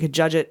we could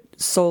judge it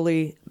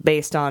solely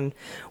based on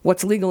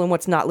what's legal and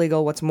what's not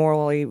legal, what's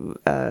morally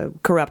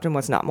corrupt and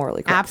what's not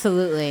morally corrupt.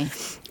 Absolutely.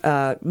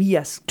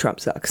 Yes, Trump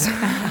sucks.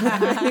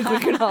 I think we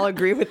can all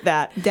agree with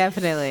that.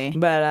 Definitely.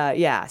 But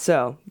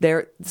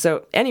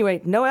so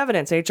anyway, no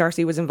evidence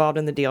HRC was involved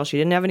in the deal. She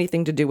didn't have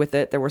anything to do with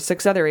it. There were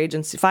 5 other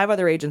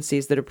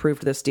agencies that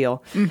approved this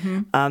deal.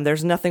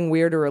 There's nothing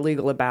weird or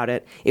illegal about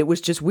it. It was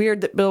just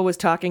weird that Bill was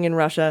talking in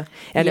Russia,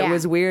 and it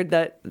was weird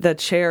that the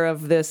chair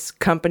of this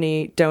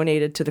company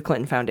donated to the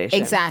Clinton Foundation.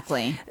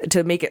 Exactly.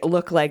 To make it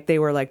look like they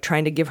were like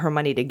trying to give her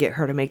money to get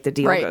her to make the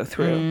deal go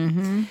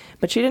through.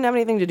 But she didn't have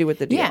anything to do with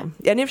the deal. Yeah.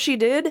 And if she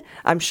did,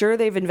 I'm sure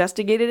they've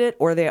investigated it,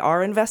 or they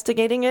are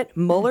investigating it.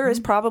 Mueller is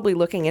probably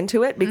looking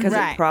into it because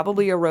it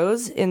probably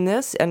arose in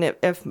this. And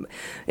if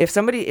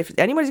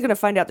anybody's going to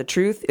find out the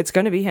truth, it's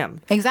going to be him.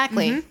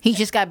 Exactly. He's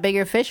just got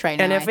bigger fish right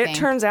now. And if it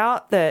turns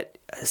out that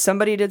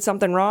somebody did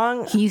something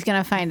wrong, he's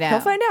going to find out. He'll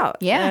find out.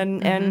 Yeah.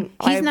 And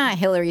he's not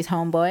Hillary's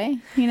homeboy.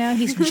 You know,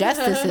 he's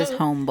Justice's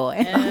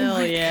homeboy.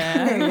 Hell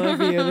yeah. I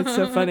love you. That's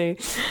so funny.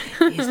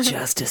 He's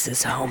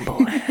Justice's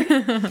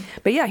homeboy.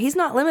 But yeah, he's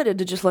not limited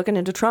to just looking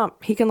into Trump.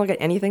 He can look at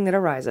anything that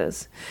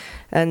arises.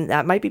 And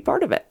that might be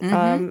part of it.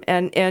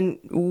 And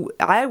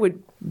I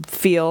would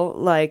feel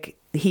like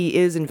he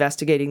is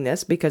investigating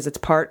this because it's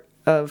part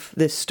of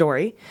this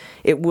story.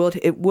 It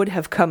would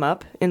have come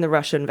up in the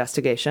Russia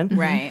investigation.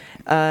 Right.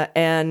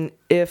 And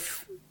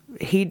if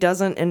he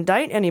doesn't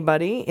indict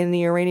anybody in the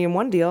Uranium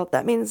One deal,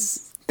 that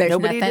means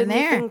nobody did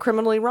anything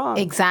criminally wrong.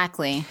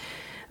 Exactly.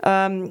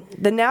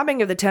 The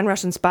nabbing of the 10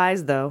 Russian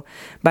spies, though,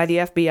 by the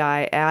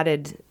FBI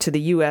added to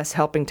the U.S.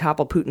 helping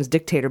topple Putin's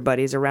dictator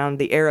buddies around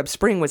the Arab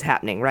Spring was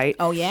happening, right?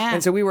 Oh, yeah.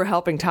 And so we were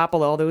helping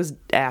topple all those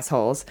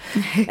assholes.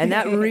 And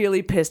that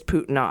really pissed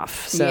Putin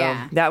off. So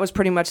that was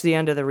pretty much the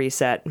end of the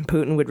reset.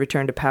 Putin would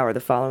return to power the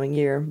following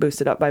year,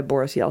 boosted up by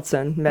Boris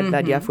Yeltsin.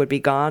 Medvedev would be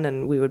gone,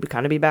 and we would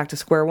kind of be back to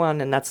square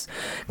one. And that's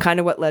kind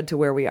of what led to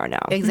where we are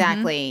now.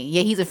 Exactly.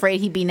 Yeah, he's afraid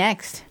he'd be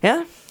next.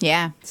 Yeah.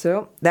 Yeah.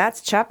 So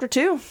that's chapter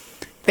 2.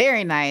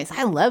 Very nice.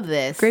 I love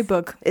this. Great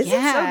book. Isn't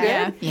it so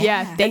good?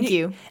 Yeah. Thank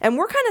you. And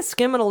we're kind of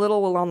skimming a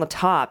little on the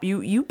top.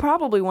 You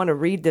probably want to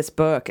read this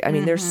book. I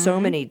mean, there's so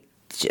many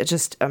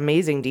just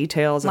amazing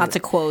details. Lots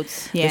of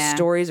quotes. The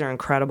stories are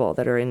incredible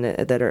that are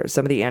in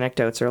some of the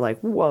anecdotes are like,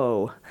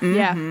 whoa.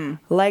 Yeah.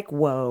 Like,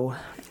 whoa.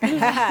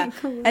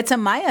 It's a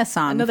Maya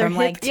song from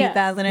like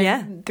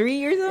 2003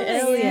 years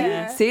old.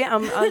 Yeah. See,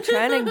 I'm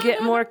trying to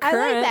get more current.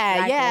 I like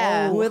that,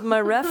 yeah. With my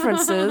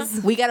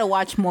references. We got to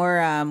watch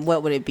more,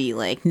 what would it be,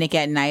 like Nick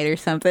at Night or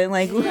something?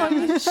 Like,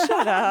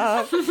 shut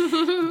up.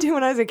 Dude,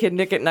 when I was a kid,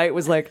 Nick at Night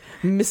was like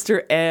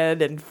Mr.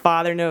 Ed and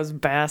Father Knows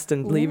Best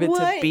and Leave It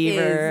to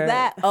Beaver. What is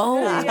that?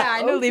 Oh, yeah,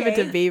 I know Leave It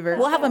to Beaver.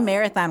 We'll have a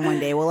marathon one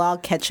day. We'll all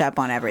catch up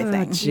on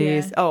everything.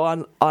 Jeez.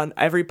 Oh, on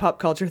every pop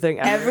culture thing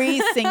ever. Every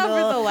single.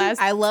 Over the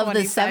last I love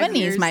the 70s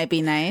years. might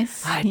be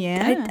nice. I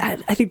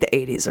think the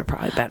 80s are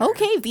probably better.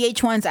 Okay,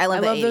 VH1s. I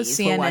love those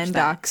CNN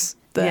docs.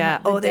 They are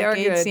good.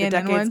 CNN the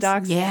Decades ones.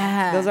 docs.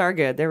 Yeah. Those are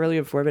good. They're really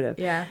informative.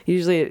 Yeah.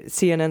 Usually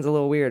CNN's a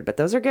little weird, but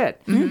those are good.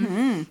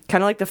 Kind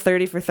of like the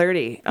 30 for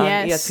 30 on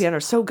ESPN are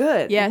so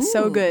good. Yeah,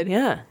 so good.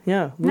 Yeah.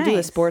 We'll do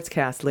a sports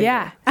cast later.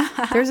 Yeah.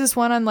 There's this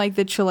one on like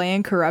the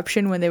Chilean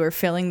corruption when they were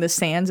filling the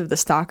stands of the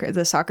soccer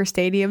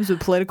stadiums with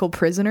political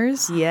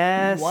prisoners.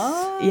 Yes.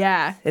 What?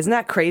 Yeah. Isn't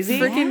that crazy?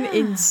 Freaking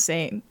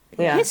insane.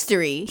 Yeah.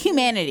 History,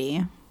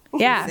 humanity.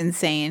 Yeah. It's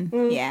insane.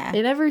 Yeah.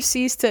 It never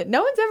ceased to.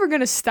 No one's ever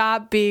going to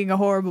stop being a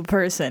horrible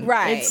person.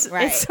 Right. It's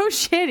so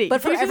shitty.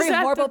 But for You just every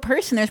have horrible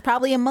person, there's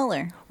probably a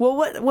Mueller. Well,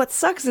 what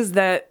sucks is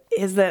that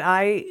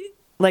I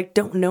like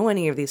don't know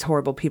any of these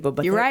horrible people,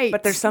 but You're right.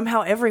 But they're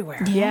somehow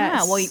everywhere. Yes.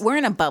 Yeah. Well, we're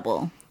in a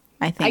bubble.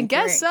 I think. I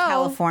guess so.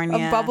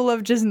 California. A bubble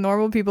of just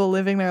normal people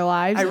living their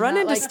lives. I and run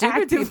not, into like,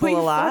 stupid people actively a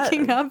lot.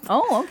 fucking up.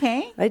 Oh,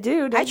 okay. I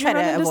do. I try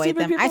to avoid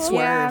them. I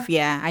swerve.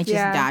 Yeah. I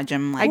just dodge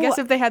them. Like, I guess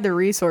if they had the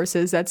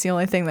resources, that's the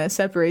only thing that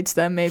separates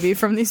them maybe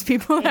from these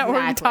people that we're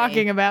Exactly.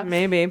 talking about.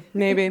 Maybe. All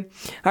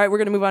right, we're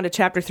going to move on to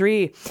chapter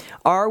 3.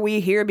 Are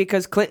we here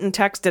because Clinton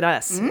texted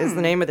us? Is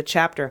the name of the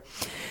chapter.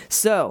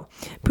 So,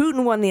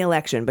 Putin won the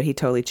election, but he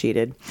totally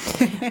cheated.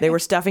 They were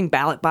stuffing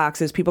ballot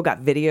boxes. People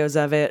got videos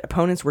of it.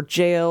 Opponents were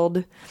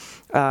jailed.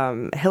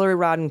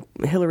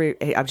 Hillary,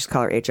 I'll just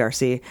call her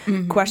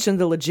HRC, questioned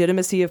the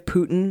legitimacy of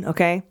Putin,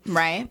 okay?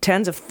 Right.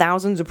 Tens of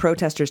thousands of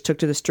protesters took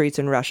to the streets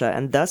in Russia,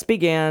 and thus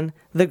began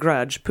the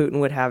grudge Putin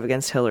would have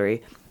against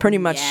Hillary, pretty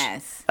much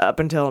up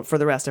until for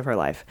the rest of her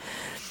life.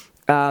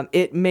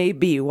 It may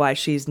be why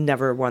she's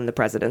never won the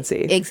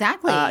presidency.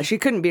 Exactly. She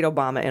couldn't beat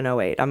Obama in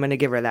 2008. I'm going to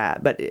give her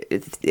that. But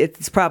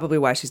it's probably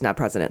why she's not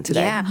president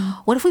today. Yeah.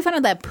 What if we found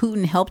out that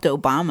Putin helped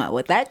Obama?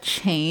 Would that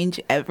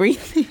change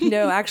everything?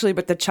 No, actually,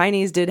 but the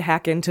Chinese did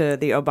hack into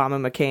the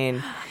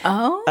Obama-McCain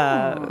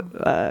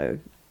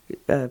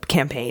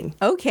campaign.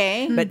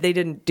 Okay. But they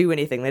didn't do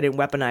anything. They didn't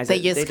weaponize They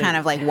it. just kind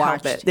of like help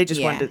watched it. They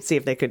just wanted to see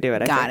if they could do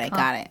it. Got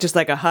it. Just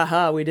like a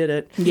ha-ha, we did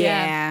it.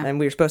 Yeah. And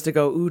we were supposed to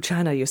go, ooh,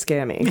 China, you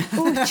scare me.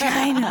 Ooh,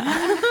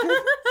 China.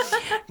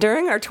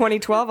 During our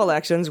 2012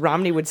 elections,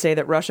 Romney would say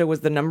that Russia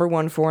was the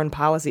 #1 foreign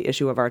policy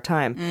issue of our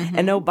time.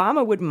 And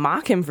Obama would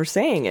mock him for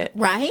saying it.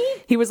 Right?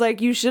 He was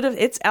like, you should have,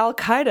 it's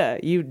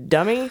Al-Qaeda, you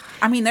dummy.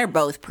 I mean, they're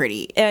both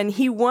pretty. And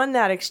he won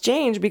that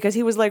exchange because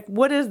he was like,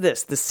 what is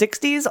this? The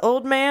 60s,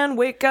 old man?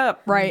 Wake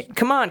up. Right.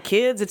 Come on,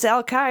 kids. It's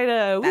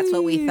Al-Qaeda. That's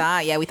what we Whee!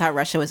 thought. Yeah, we thought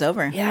Russia was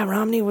over. Yeah,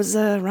 Romney was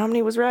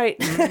right.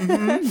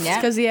 Yeah.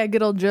 Because he had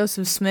good old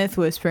Joseph Smith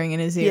whispering in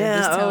his ear, Yeah,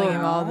 just telling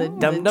him all the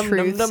Dum, dum,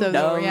 truths dum, of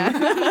dum, the dum.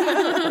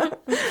 yeah.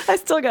 I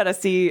still got to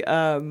see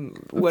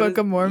Book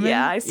of Mormon.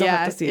 Yeah, I still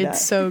have to see that.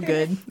 it's so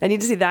good. I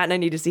need to see that and I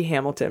need to see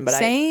Hamilton. But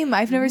Same.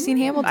 I've never seen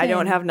Hamilton. I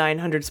don't have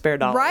 $900 spare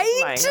dollars.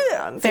 Right? lying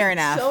around. Fair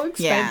enough. So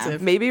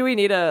expensive. Yeah. Maybe we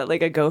need a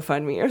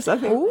GoFundMe or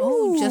something.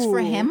 Ooh, just for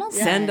Hamilton.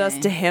 Send us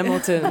to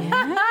Hamilton.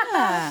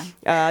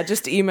 Yeah.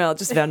 Just email,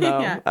 just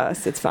Venmo Yeah.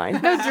 us. It's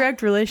fine. No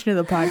direct relation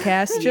to the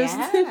podcast. Just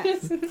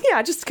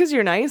Yeah. Just because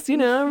you're nice,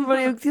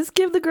 everybody just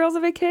give the girls a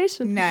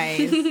vacation.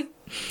 Nice.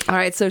 All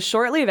right, so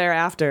shortly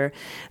thereafter,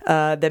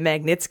 the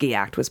Magnitsky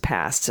Act was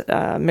passed.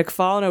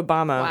 McFaul and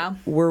Obama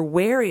were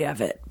wary of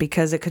it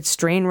because it could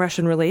strain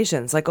Russian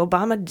relations. Like,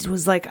 Obama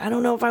was like, I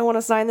don't know if I want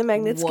to sign the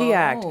Magnitsky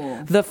Act.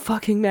 The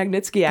fucking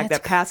Magnitsky Act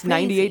that passed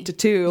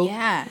 98-2.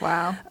 Yeah.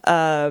 wow.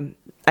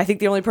 I think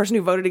the only person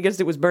who voted against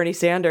it was Bernie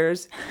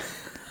Sanders.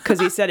 Because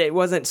he said it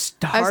wasn't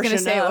harsh I was going to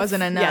say it enough.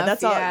 wasn't enough. Yeah,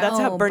 that's all. That's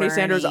how Oh, Bernie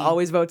Sanders Bernie.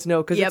 always votes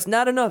no. Because it's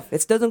not enough.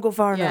 It doesn't go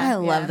far enough. I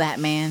love that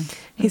man.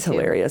 He's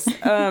hilarious.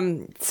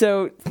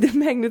 So the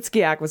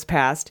Magnitsky Act was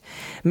passed.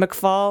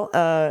 McFaul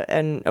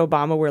and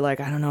Obama were like,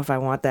 I don't know if I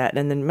want that.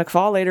 And then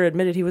McFaul later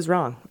admitted he was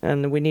wrong,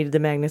 and we needed the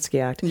Magnitsky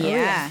Act.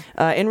 Yeah.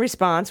 In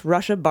response,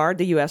 Russia barred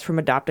the U.S. from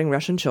adopting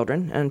Russian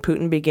children, and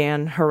Putin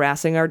began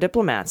harassing our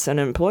diplomats and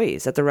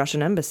employees at the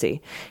Russian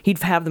embassy. He'd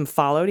have them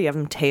followed. He'd have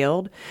them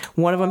tailed.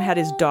 One of them had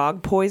his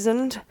dog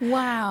poisoned.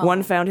 Wow.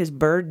 One found his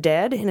bird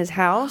dead in his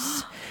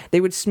house. They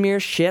would smear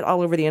shit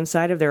all over the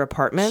inside of their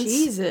apartments.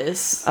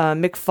 Jesus.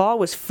 McFaul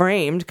was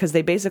framed because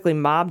they basically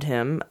mobbed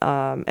him.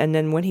 And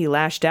then when he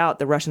lashed out,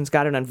 the Russians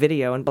got it on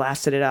video and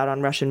blasted it out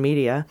on Russian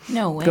media.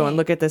 No way. Going,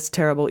 look at this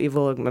terrible,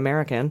 evil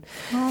American.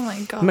 Oh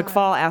my God.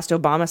 McFaul asked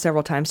Obama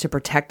several times to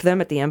protect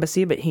them at the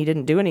embassy, but he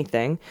didn't do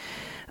anything.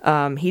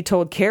 He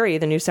told Kerry,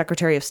 the new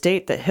Secretary of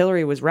State, that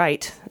Hillary was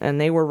right and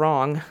they were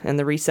wrong and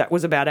the reset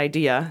was a bad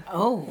idea.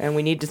 Oh. And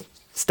we need to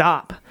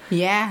stop.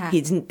 Yeah.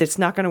 It's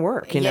not going to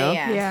work, you know?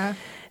 Yeah.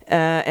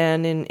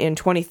 And in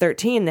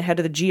 2013, the head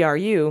of the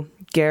GRU,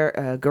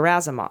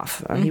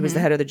 Gerasimov, he was the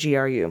head of the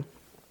GRU.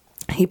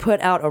 He put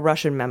out a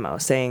Russian memo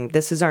saying,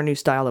 this is our new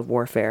style of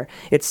warfare.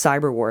 It's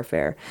cyber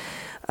warfare.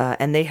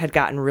 And they had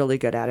gotten really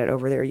good at it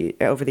over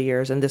the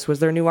years, and this was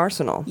their new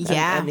arsenal.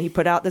 Yeah. And he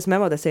put out this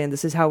memo that's saying,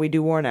 this is how we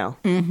do war now.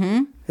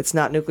 Mm-hmm. It's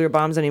not nuclear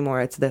bombs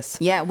anymore, it's this.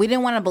 Yeah, we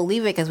didn't want to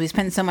believe it because we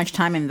spent so much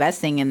time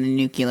investing in the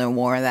nuclear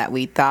war that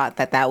we thought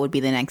that would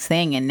be the next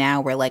thing. And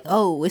now we're like,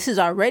 oh, this is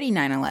already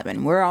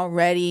 9/11. We're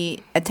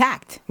already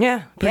attacked.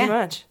 Yeah, pretty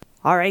much.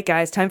 All right,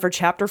 guys, time for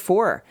Chapter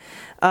 4.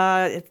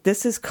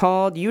 This is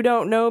called You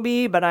Don't Know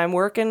Me, But I'm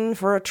Working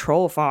for a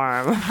Troll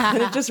Farm.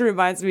 It just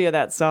reminds me of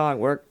that song,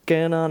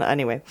 Working on...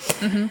 Anyway,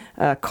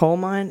 Coal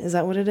Mine, is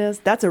that what it is?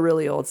 That's a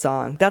really old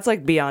song. That's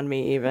like beyond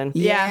me, even.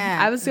 Yeah.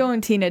 I was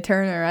going Tina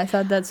Turner. I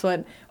thought that's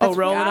what...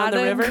 Rolling on the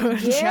River?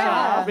 Good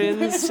job. In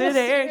the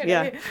city.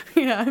 Yeah.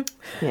 Yeah.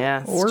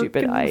 Yeah,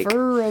 stupid Working Ike.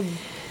 for a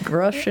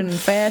Russian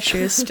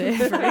fascist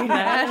every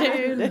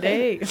night and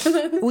day.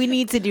 We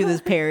need to do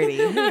this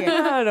parody.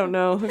 I don't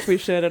know if we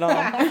should at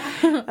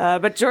all.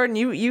 But Jordan,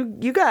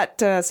 you got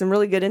some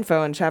really good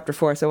info in Chapter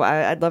 4, so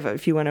I'd love it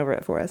if you went over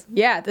it for us.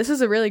 Yeah, this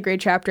is a really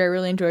great chapter. I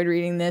really enjoyed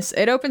reading this.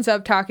 It opens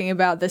up talking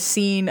about the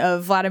scene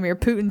of Vladimir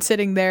Putin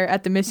sitting there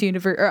at the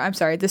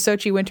the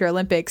Sochi Winter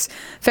Olympics,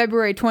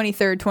 February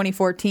 23rd,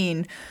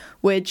 2014,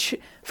 which,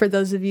 for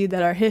those of you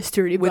that are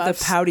history buffs...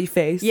 With a pouty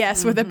face.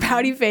 Yes, with a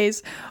pouty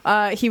face.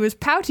 He was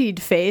poutied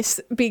face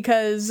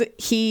because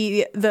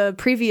the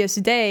previous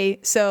day,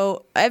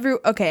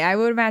 I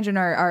would imagine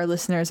our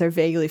listeners are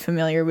vaguely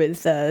familiar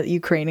with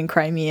Ukraine and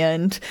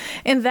Crimea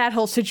and that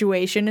whole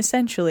situation,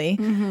 essentially.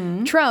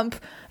 Mm-hmm.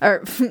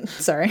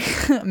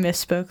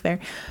 Misspoke there.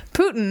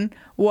 Putin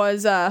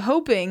was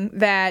hoping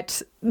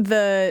that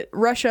the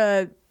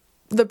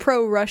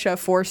pro-Russia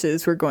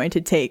forces were going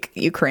to take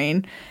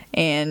Ukraine.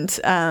 And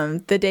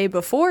the day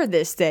before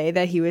this day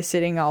that he was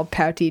sitting all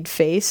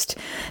poutied-faced,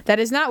 that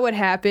is not what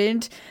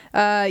happened.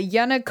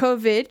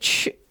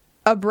 Yanukovych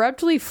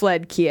abruptly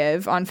fled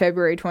Kiev on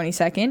February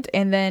 22nd,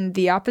 and then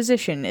the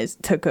opposition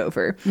took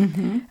over.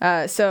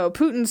 Mm-hmm. So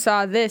Putin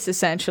saw this,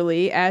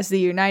 essentially, as the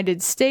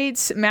United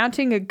States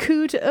mounting a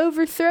coup to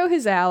overthrow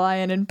his ally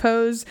and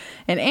impose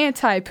an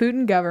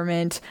anti-Putin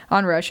government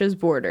on Russia's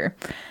border.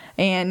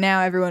 And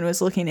now everyone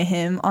was looking at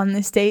him on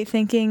this date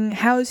thinking,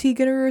 how is he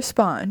going to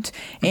respond?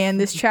 And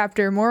this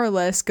chapter more or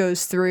less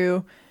goes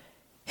through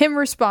him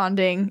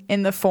responding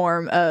in the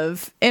form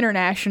of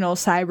international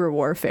cyber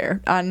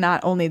warfare on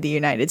not only the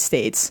United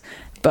States,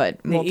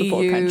 but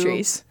multiple EU.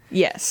 countries.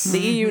 Yes. The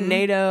EU,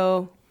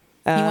 NATO,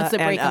 He wants to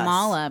break and them us.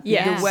 all up.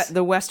 Yes.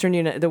 The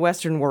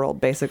Western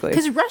world, basically.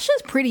 Because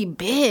Russia's pretty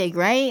big,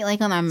 right?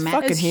 Like on a map.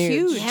 fucking It's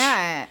huge.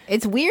 Yeah.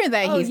 It's weird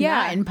that he's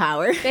not in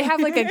power. They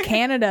have like a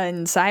Canada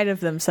inside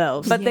of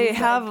themselves. But they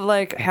have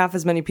like half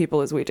as many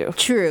people as we do.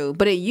 True,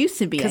 but it used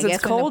to be. 'Cause I it's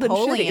guess, when cold and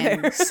shitty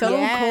Napoleon- there. so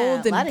Yeah,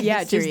 cold a lot and of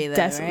just history though,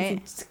 desolate. right?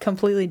 It's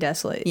completely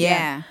desolate.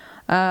 Yeah.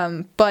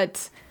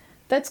 But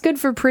that's good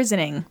for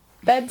prisoning.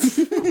 That's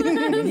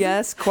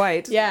Yes,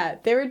 quite. yeah.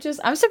 They were just.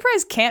 I'm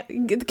surprised.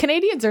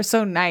 Canadians are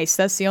so nice.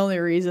 That's the only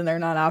reason they're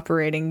not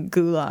operating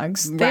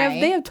gulags. Right.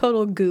 They have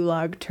total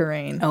gulag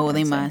terrain. Oh,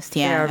 they must.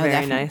 They Yeah. are Oh, very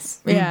definitely. nice.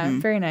 Yeah,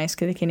 very nice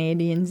to the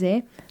Canadians,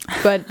 eh?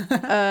 But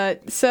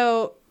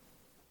so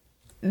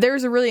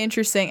there's a really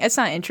interesting. It's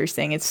not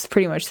interesting. It's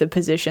pretty much the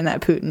position that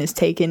Putin has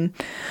taken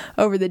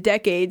over the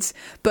decades.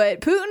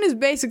 But Putin is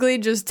basically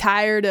just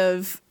tired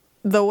of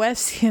the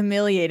West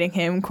humiliating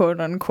him, quote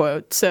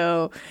unquote.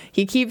 So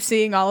he keeps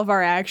seeing all of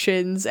our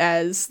actions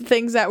as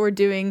things that we're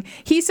doing.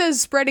 He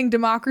says spreading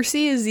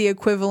democracy is the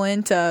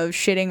equivalent of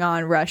shitting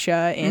on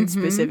Russia and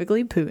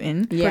specifically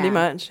Putin. Yeah. Pretty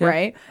much. yeah.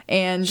 Right?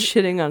 And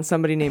Shitting on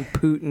somebody named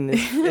Putin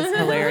is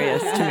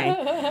hilarious to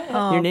me.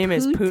 Your name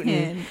is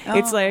Putin.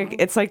 Putin.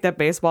 It's like that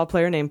baseball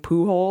player named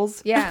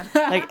Pujols. yeah.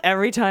 Like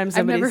every time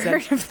somebody never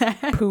said heard of that.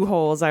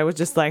 Pujols, I was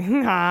just like,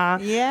 nah.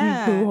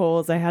 Yeah.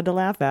 Pujols. I had to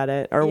laugh at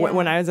it. Or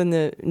when I was in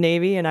the Navy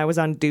and I was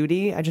on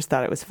duty, I just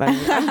thought it was funny.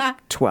 I'm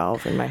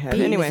 12 in my head.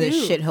 Anyway,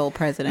 He's a shithole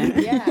president.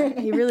 Yeah,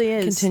 he really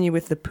is. continue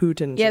with the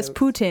Putin. Yes, jokes.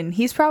 Putin.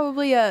 He's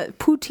probably a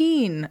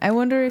Poutine. I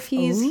wonder if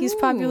he's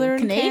popular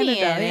in Canadian,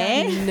 Canada.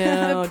 eh?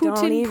 No, The don't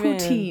Putin even.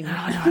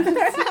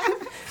 Poutine.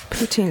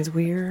 Poutine's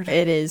weird.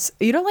 It is.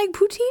 You don't like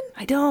poutine?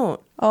 I don't.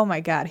 Oh my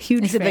god,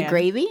 huge Is it the fan.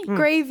 gravy?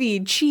 Gravy,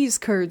 cheese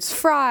curds,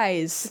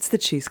 fries. It's the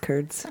cheese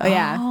curds. Oh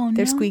yeah, Oh,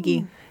 they're no.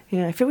 squeaky.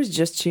 Yeah, if it was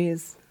just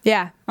cheese.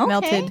 Yeah, Okay.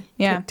 melted.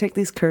 Yeah. Take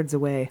these curds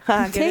away.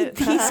 Take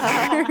these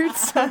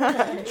curds.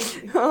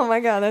 Oh my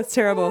god, that's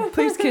terrible.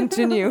 Please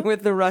continue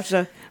with the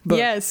Russia book.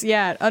 Yes,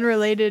 yeah,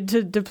 unrelated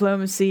to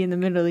diplomacy in the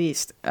Middle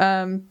East.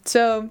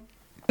 So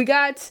we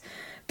got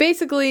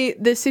basically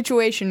the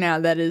situation now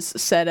that is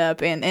set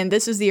up, and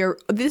this is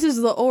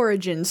the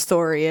origin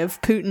story of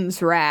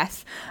Putin's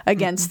wrath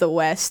against the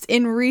West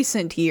in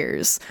recent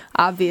years.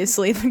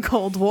 Obviously, the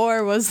Cold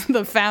War was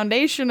the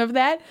foundation of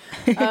that,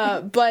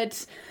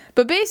 but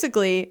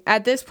basically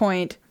at this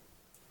point,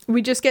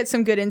 we just get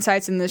some good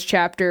insights in this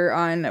chapter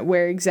on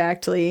where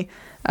exactly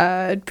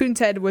Putin's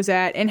head was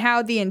at and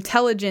how the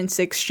intelligence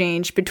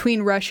exchange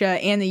between Russia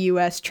and the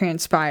U.S.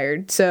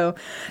 transpired. So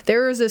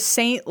there was a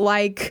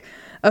saint-like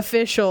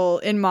official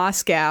in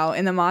Moscow,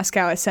 in the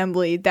Moscow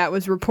Assembly, that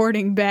was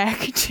reporting back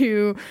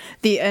to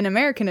an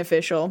American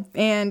official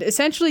and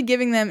essentially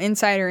giving them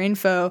insider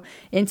info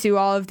into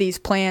all of these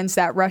plans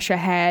that Russia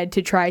had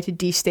to try to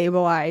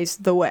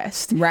destabilize the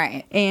West.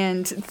 Right.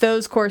 And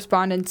those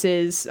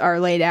correspondences are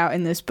laid out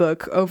in this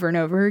book over and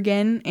over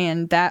again,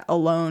 and that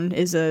alone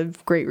is a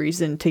great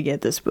reason to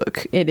get this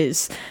book. It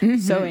is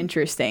so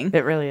interesting.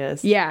 It really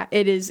is. Yeah,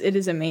 it is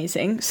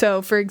amazing.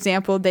 So, for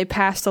example, they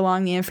passed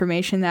along the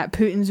information that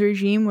Putin's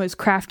regime was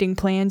crafting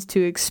plans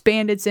to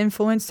expand its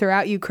influence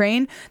throughout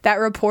Ukraine. That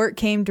report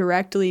came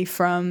directly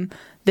from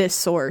this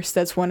source.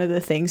 That's one of the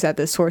things that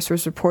this source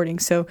was reporting.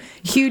 So,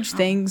 huge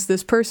things.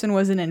 This person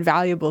was an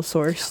invaluable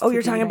source. Oh, to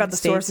you're the talking about United the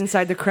States. source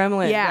inside the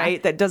Kremlin, Yeah.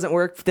 right? That doesn't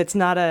work. That's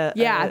not a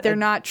They're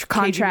not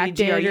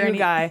contracted KGB, or GRU any-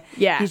 guy.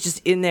 Yeah. He's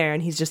just in there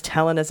and he's just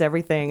telling us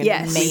everything. And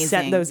Yes. we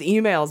sent Amazing. those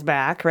emails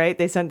back, right?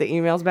 They sent the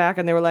emails back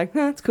and they were like,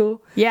 that's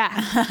cool. Yeah,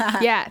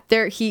 yeah.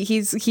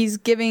 He's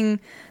giving.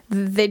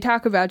 They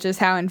talk about just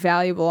how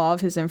invaluable all of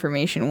his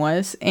information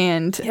was,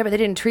 and Yeah, but they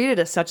didn't treat it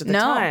as such at the No,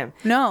 time.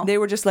 no. They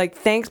were just like,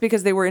 thanks,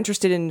 because they were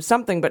interested in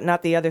something, but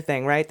not the other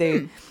thing, right?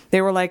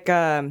 They were like,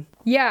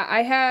 yeah,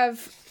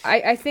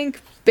 I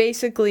think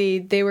basically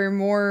they were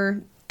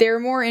more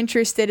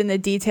interested in the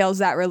details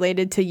that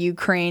related to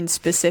Ukraine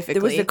specifically.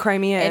 it was the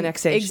Crimea And-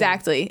 annexation.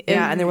 Exactly.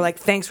 Yeah, and they were like,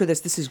 thanks for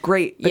this. This is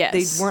great. But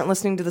Yes. they weren't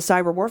listening to the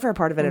cyber warfare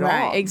part of it at all.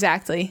 Right,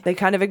 exactly. They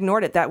kind of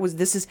ignored it.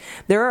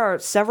 There are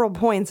several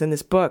points in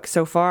this book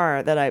so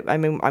far that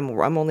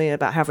I'm only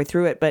about halfway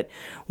through it, but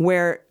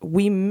where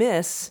we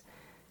miss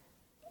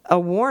a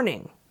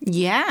warning.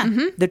 Yeah.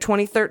 The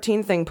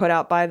 2013 thing put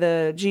out by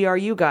the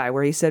GRU guy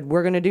where he said,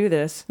 we're going to do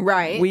this.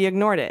 Right. We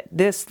ignored it.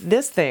 This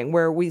thing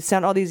where we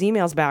sent all these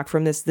emails back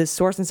from this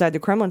source inside the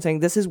Kremlin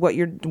saying, this is what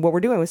we're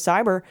doing with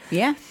cyber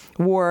Yeah.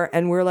 war.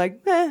 And we're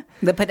like,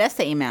 The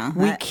Podesta email.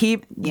 we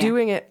keep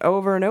doing it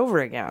over and over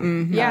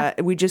again. Yeah.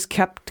 We just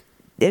kept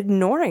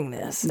ignoring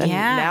this. And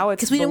yeah. now it's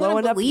because we didn't want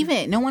blowing to up. believe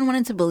it. No one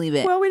wanted to believe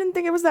it. Well, we didn't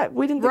think it was that.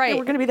 We didn't think they Right.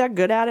 were going to be that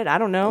good at it. I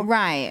don't know.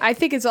 Right. I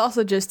think it's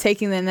also just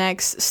taking the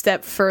next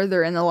step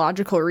further in the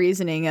logical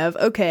reasoning of,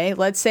 okay,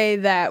 let's say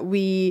that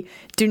we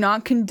do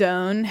not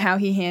condone how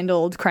he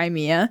handled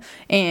Crimea,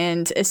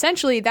 and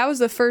essentially that was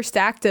the first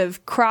act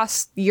of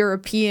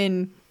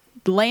cross-European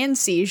land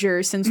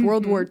seizure since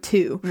World War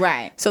II.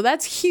 Right. So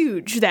that's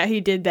huge that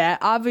he did that.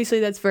 Obviously,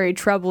 that's very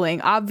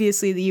troubling.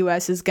 Obviously, the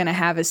U.S. is going to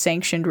have a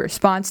sanctioned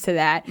response to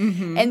that.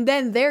 And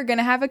then they're going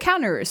to have a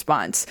counter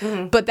response.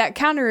 But that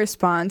counter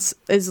response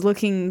is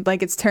looking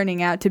like it's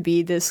turning out to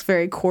be this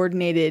very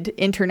coordinated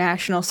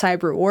international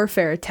cyber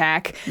warfare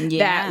attack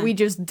that we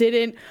just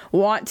didn't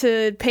want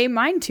to pay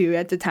mind to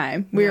at the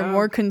time. We were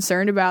more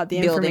concerned about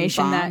the Building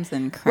information bombs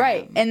and crap.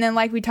 Right. And then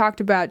like we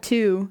talked about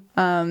too,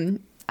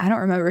 I don't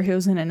remember if it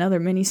was in another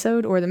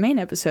minisode or the main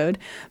episode,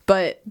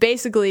 but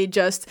basically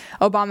just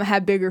Obama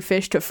had bigger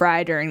fish to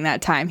fry during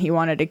that time. He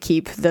wanted to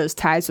keep those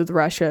ties with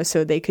Russia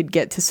so they could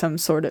get to some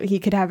sort of, he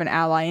could have an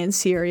ally in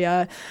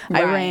Syria,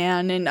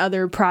 Iran, and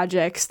other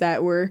projects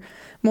that were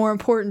more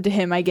important to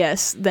him, I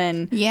guess,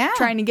 than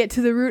trying to get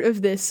to the root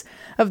of this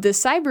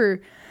cyber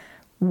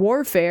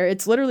warfare.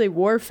 It's literally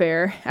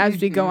warfare,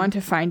 as we go on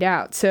to find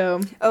out.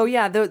 So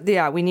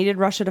we needed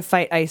Russia to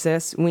fight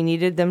ISIS, we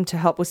needed them to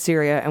help with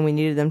Syria, and we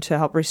needed them to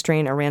help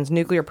restrain Iran's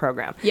nuclear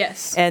program.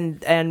 Yes.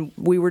 And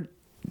we were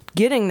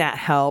getting that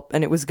help,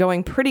 and it was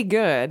going pretty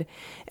good,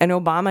 and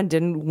Obama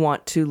didn't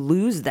want to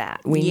lose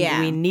that.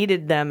 We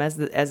needed them as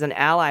an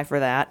ally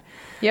for that.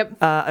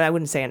 Yep. I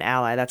wouldn't say an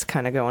ally, that's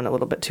kind of going a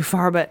little bit too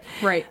far, but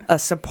a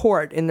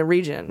support in the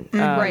region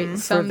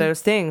for those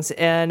things,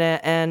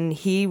 and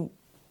he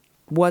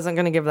wasn't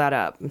going to give that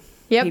up.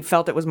 Yep. He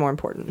felt it was more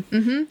important.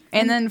 And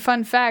then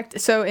fun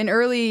fact, so in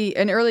early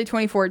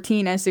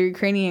 2014, as the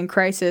Ukrainian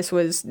crisis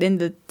was in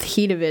the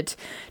heat of it,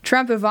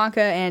 Trump,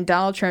 Ivanka, and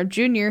Donald Trump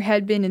Jr.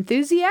 had been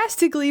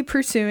enthusiastically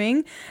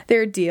pursuing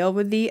their deal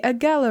with the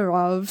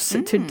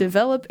Agalovs to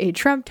develop a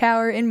Trump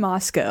Tower in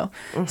Moscow.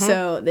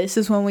 So this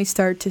is when we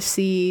start to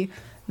see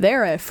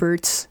their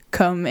efforts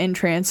come and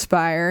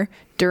transpire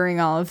during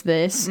all of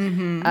this.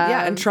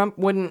 And Trump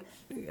wouldn't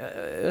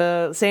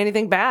say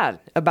anything bad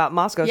about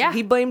Moscow. So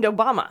he blamed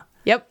Obama.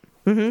 Yep.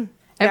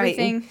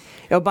 Everything.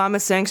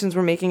 Obama's sanctions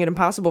were making it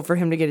impossible for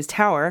him to get his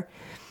tower.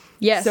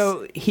 Yes.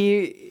 So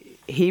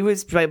he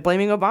was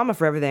blaming Obama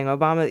for everything.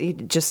 Obama, he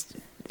just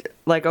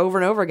like over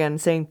and over again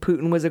saying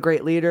Putin was a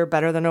great leader,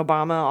 better than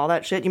Obama, all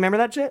that shit. You remember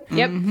that shit?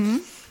 Yep.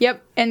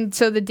 Yep. And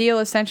so the deal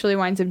essentially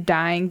winds up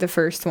dying, the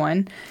first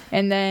one.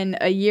 And then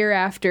a year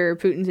after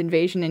Putin's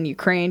invasion in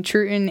Ukraine,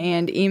 Truton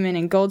and Eamon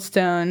and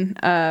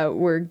Goldstone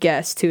were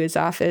guests to his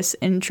office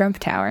in Trump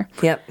Tower.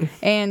 Yep.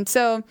 And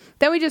so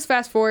then we just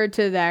fast forward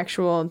to the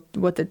actual,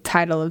 what the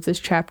title of this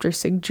chapter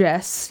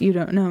suggests. You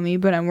don't know me,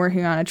 but I'm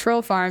working on a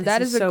troll farm.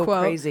 That is a so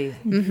quote. Crazy.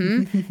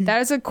 That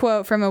is a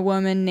quote from a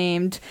woman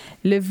named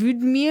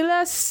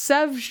Lyudmila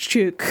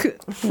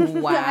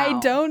Savchuk. Wow. I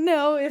don't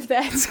know if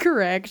that's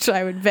correct.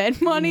 I would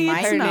bet money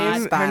it's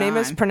not. Her name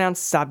is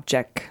pronounced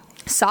Sobchak.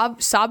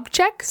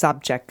 Sobchak?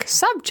 Sobchak.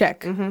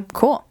 Sobchak.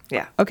 Cool.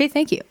 Yeah. Okay,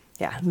 thank you.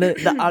 Yeah,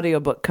 the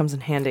audiobook comes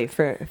in handy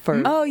for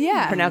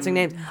pronouncing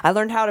names. I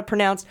learned how to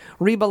pronounce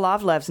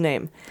Rybolovlev's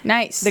name.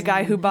 Nice. The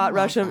guy who bought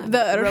Russia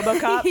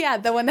RoboCop. Yeah,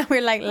 the one that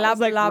we're like,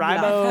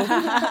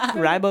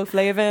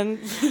 riboflavin.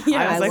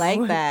 I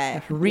like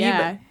that.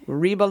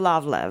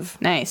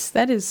 Rybolovlev. Nice.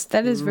 That is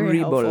very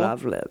helpful.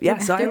 Rybolovlev. Yeah,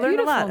 so I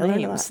learned a lot.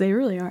 They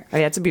really are. Oh,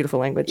 yeah, it's a beautiful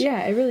language.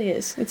 Yeah, it really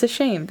is. It's a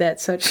shame that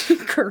such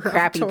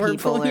crappy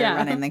people are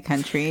running the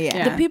country.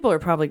 Yeah. The people are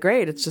probably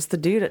great. It's just the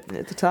dude at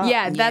the top.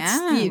 Yeah,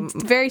 that's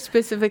very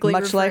specifically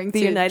much like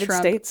the United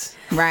Trump. States,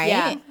 right?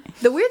 Yeah.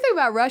 The weird thing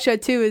about Russia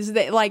too is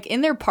that, like,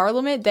 in their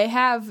parliament, they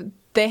have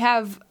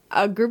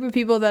a group of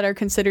people that are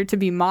considered to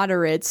be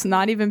moderates,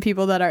 not even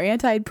people that are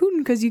anti-Putin,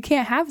 because you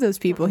can't have those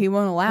people. He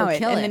won't allow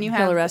it. And then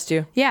he'll arrest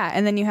you. Yeah,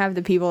 and then you have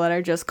the people that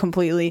are just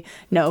completely,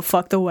 no,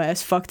 fuck the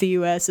West, fuck the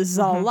U.S., this is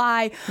all a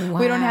lie. Wow.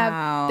 We don't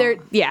have...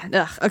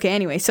 Okay,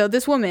 anyway, so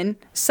this woman,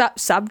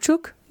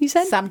 Sobchak, you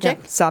said?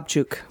 Sobchak.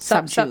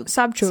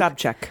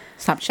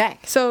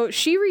 Sobchak. So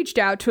she reached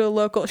out to a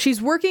local...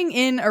 She's working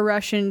in a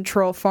Russian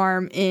troll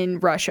farm in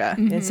Russia.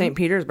 In St.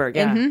 Petersburg,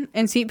 yeah.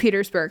 In St.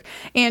 Petersburg.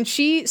 And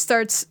she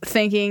starts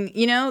thinking,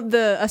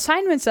 the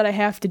assignments that I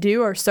have to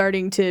do are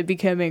starting to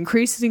become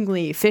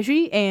increasingly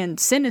fishy and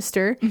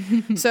sinister.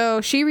 So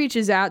she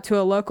reaches out to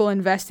a local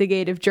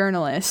investigative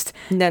journalist.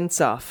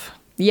 Nentsov.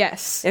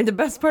 Yes. And the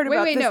best part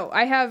about this... no.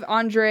 I have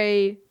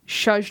Andrei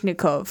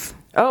Shazhnikov.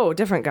 Oh,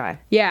 different guy.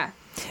 Yeah.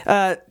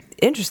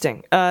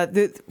 Interesting.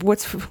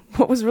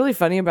 What was really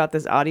funny about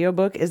this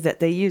audiobook is that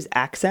they use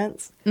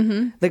accents.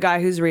 The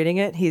guy who's reading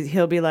it,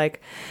 he'll be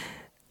like,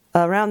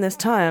 around this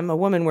time, a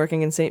woman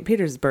working in St.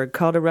 Petersburg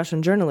called a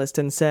Russian journalist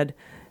and said,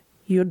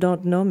 "You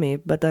don't know me,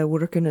 but I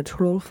work in a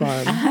troll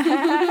farm.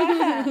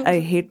 I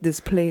hate this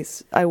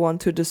place. I want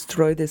to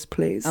destroy this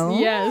place." Oh.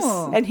 Yes.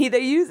 And they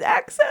use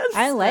accents.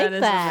 I like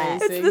that.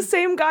 It's the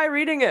same guy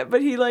reading it,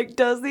 but he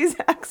does these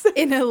accents.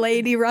 In a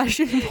lady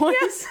Russian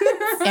voice.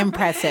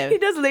 Impressive. He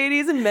does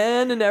ladies and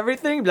men and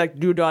everything. Like,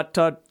 do not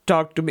touch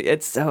talk to me.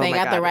 It's They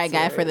got the right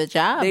guy for the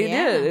job. They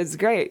did. It's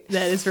great.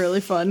 That is really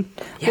fun.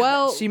 Yeah,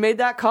 well, she made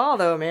that call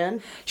though,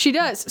 man. She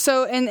does.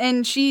 So,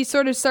 and she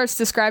sort of starts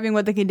describing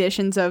what the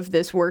conditions of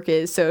this work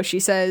is. So she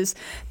says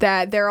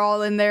that they're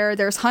all in there.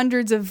 There's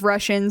hundreds of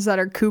Russians that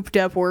are cooped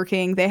up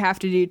working. They have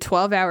to do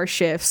 12-hour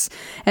shifts,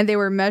 and they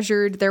were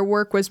measured. Their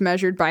work was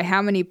measured by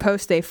how many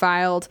posts they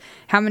filed,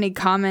 how many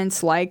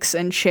comments, likes,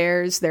 and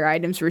shares their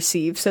items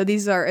received. So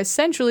these are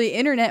essentially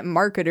internet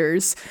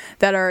marketers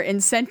that are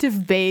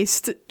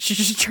incentive-based,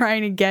 just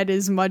trying to get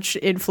as much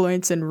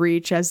influence and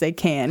reach as they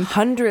can.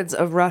 Hundreds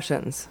of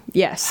Russians.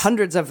 Yes.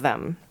 Hundreds of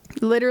them.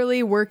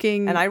 Literally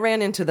working. And I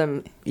ran into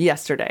them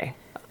yesterday.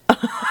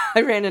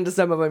 I ran into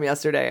some of them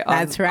yesterday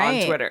on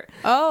Twitter.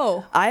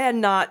 Oh. I had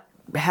not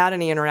had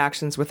any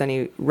interactions with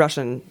any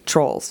Russian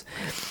trolls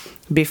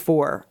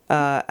before.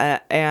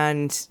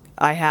 And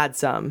I had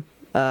some.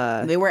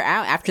 They were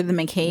out after the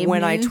McCabe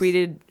when news. I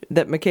tweeted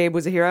that McCabe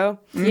was a hero.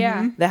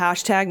 Yeah. The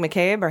hashtag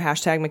McCabe or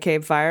hashtag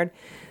McCabe fired.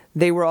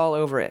 They were all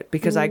over it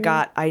because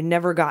I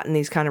never gotten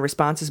these kind of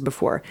responses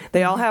before.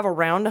 They all have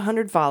around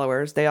 100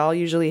 followers. They all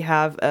usually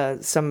have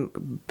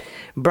some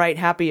bright,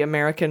 happy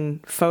American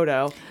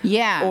photo.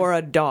 Yeah. Or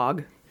a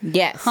dog.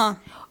 Yes. Huh.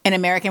 An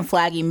American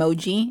flag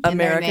emoji.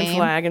 American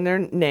flag in their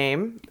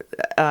name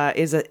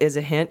is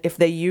a hint. If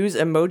they use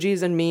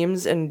emojis and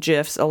memes and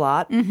GIFs a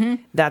lot,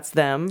 that's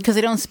them. Because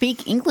they don't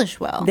speak English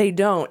well. They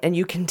don't, and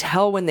you can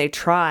tell when they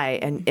try.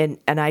 And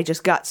I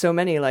just got so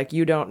many like,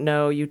 you don't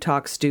know, you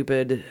talk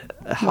stupid,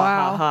 ha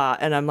ha ha.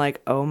 And I'm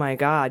like, oh my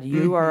God,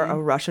 you are a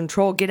Russian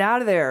troll. Get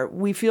out of there.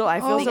 I feel they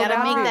so gotta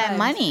bad. make that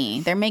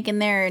money. They're making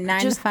their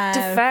 9 Just to 5.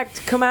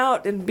 defect, come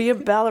out and be a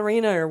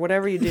ballerina or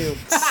whatever you do.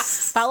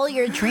 Follow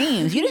your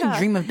dreams. You didn't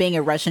dream of being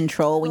a Russian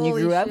troll when you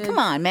grew up. Come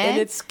on, man.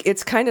 And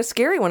it's kind of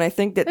scary when I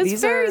think that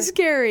It's very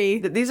scary.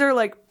 That these are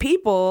like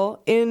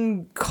people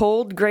in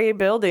cold gray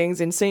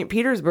buildings in St.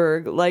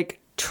 Petersburg,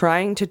 like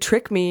trying to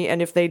trick me.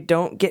 And if they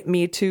don't get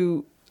me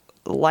to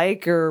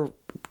like or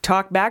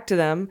talk back to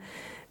them,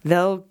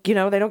 they'll, they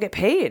don't get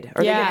paid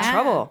or they get in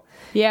trouble.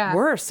 Yeah.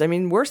 Worse. I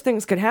mean, worse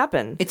things could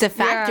happen. It's a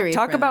factory.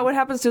 Talk about what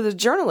happens to the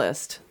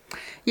journalist.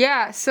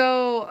 Yeah.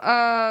 So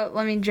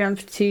let me jump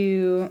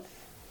to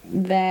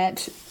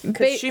that.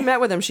 Because she met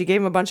with him, she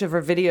gave him a bunch of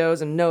her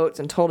videos and notes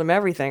and told him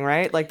everything,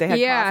 right? Like they had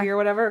coffee or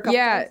whatever. A couple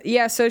times?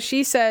 Yeah. So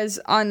she says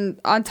on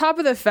top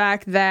of the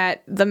fact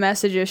that the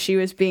messages she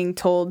was being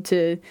told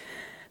to,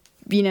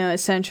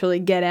 essentially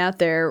get out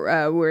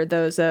there were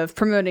those of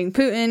promoting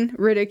Putin,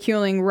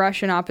 ridiculing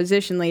Russian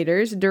opposition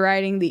leaders,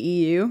 deriding the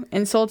EU,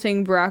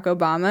 insulting Barack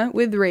Obama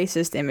with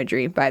racist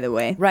imagery, by the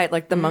way. Right,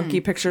 like the monkey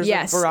pictures of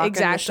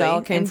Barack and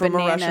Michelle came from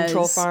bananas. a Russian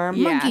troll farm.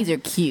 Yeah. Monkeys are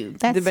cute.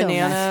 That's the so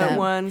banana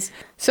ones.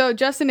 So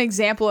just an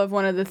example of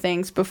one of the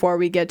things before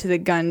we get to the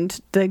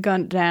gunned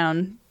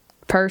down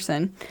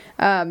person.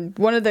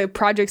 One of the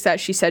projects that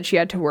she said she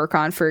had to work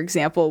on, for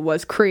example,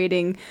 was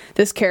creating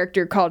this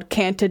character called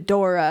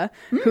Cantadora,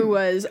 who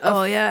was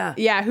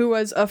who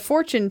was a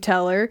fortune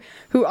teller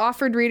who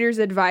offered readers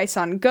advice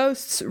on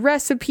ghosts,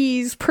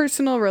 recipes,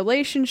 personal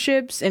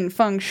relationships, and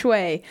feng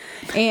shui.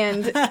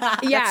 And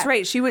that's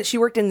right. She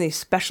worked in the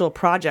special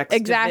projects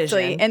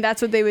division. And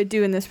that's what they would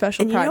do in the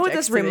special projects. And you know what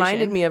this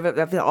reminded me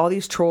of all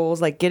these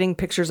trolls like getting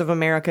pictures of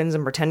Americans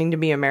and pretending to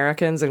be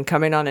Americans and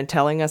coming on and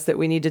telling us that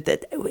we needed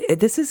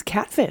this is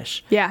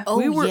catfish. Yeah.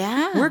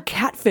 We're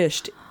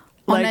catfished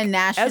on a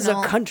national as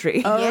a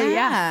country. Oh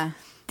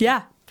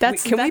yeah.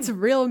 That's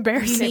real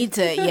embarrassing. You need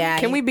to,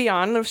 Can we be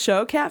on the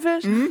show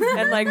Catfish?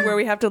 And like where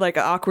we have to like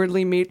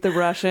awkwardly meet the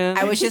Russian.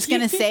 I was just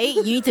gonna say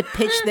you need to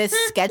pitch this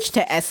sketch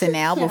to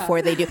SNL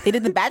before they do. They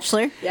did The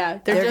Bachelor. Yeah,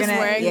 they're just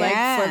wearing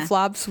like flip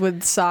flops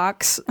with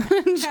socks.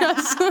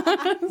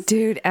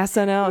 Dude,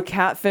 SNL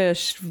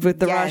Catfish with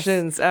the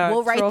Russians.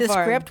 We'll write the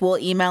script. We'll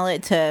email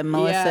it to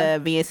Melissa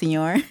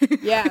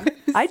Villasenor. Yeah,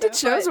 I did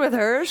shows with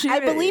her.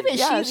 I believe it.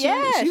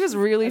 She was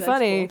really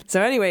funny. Cool.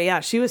 So anyway,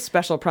 she was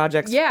special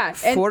projects. Yeah,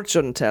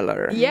 fortune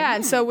teller. Yeah,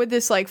 and so with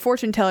this like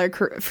fortune teller,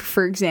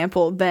 for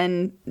example,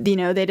 then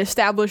they'd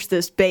establish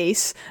this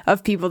base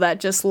of people that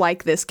just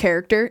like this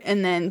character,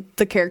 and then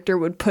the character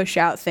would push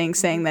out things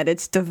saying that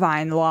it's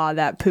divine law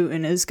that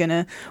Putin is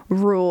gonna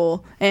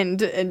rule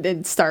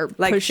and start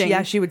like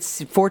pushing. She would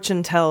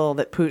fortune tell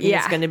that Putin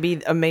is going to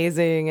be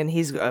amazing and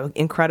he's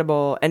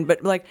incredible,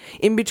 but like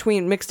in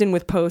between, mixed in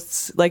with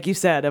posts like you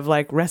said of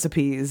like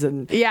recipes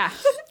and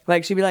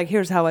like she'd be like,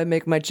 here's how I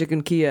make my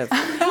chicken Kiev.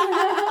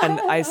 And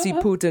I see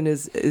Putin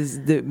is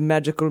the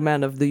magical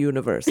man of the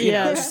universe.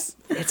 Yes.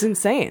 It's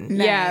insane.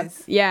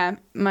 Nice. Yeah.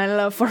 My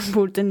love for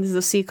Putin is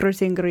the secret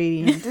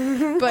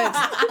ingredient. But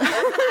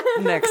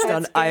next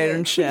on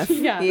Iron Chef.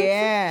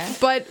 Yeah.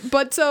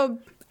 But so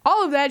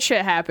all of that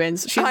shit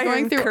happens. She's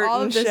going through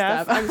all of this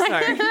stuff. I'm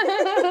sorry.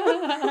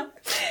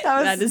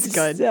 That is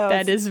good.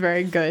 That is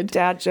very good.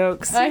 Dad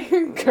jokes.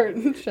 Iron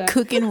Curtain Chef.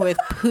 Cooking with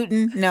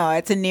Putin. No,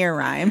 it's a near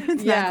rhyme.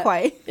 It's not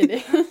quite. It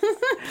is.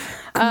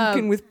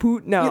 Cooking with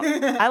Putin. No,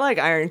 I like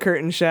Iron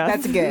Curtain Chef.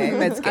 That's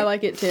good. I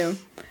like it too.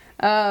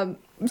 So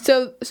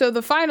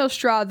the final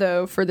straw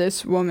though for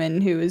this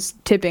woman who is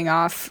tipping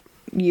off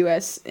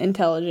U.S.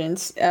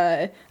 intelligence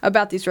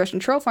about these Russian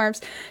troll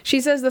farms.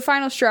 She says the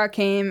final straw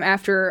came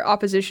after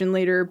opposition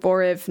leader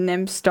Boris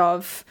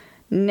Nemtsov,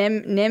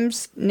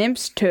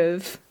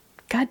 Nemtsov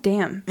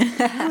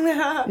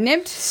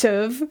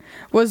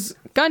was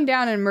gunned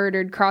down and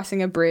murdered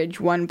crossing a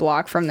bridge 1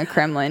 block from the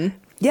Kremlin.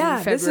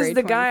 Yeah, this is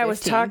the guy I was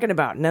talking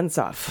about,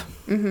 Nemtsov.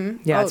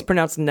 Mm-hmm. Yeah, it's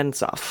pronounced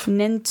Nemtsov.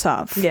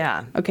 Nemtsov.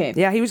 Yeah. Okay.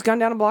 Yeah, he was gunned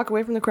down a block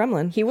away from the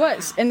Kremlin. He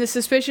was. And the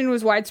suspicion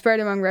was widespread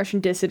among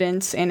Russian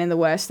dissidents and in the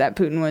West that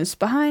Putin was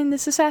behind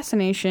this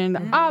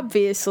assassination,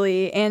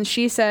 obviously. And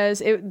she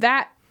says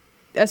that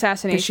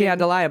assassination... But she had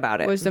to lie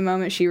about it. ...was the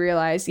moment she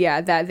realized,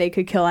 that they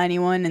could kill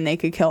anyone and they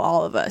could kill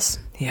all of us.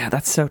 Yeah,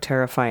 that's so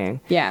terrifying.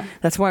 Yeah.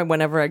 That's why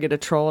whenever I get a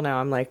troll now,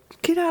 I'm like,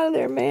 get out of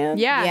there, man.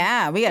 Yeah.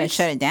 Yeah, we got to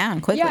shut it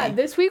down quickly. Yeah,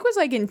 this week was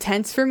like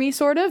intense for me,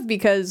 sort of,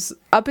 because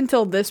up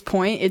until this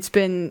point, it's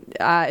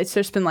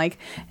just been like,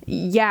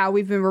 yeah,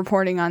 we've been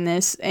reporting on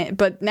this,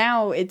 but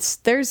now it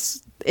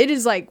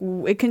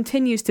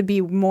continues to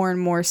be more and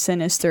more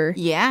sinister.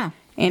 Yeah.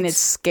 And it's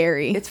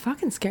scary. It's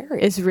fucking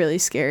scary. It's really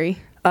scary.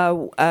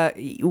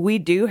 We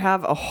do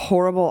have a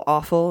horrible,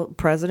 awful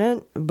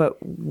president, but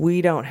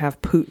we don't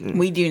have Putin.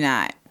 We do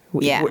not.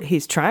 Yeah.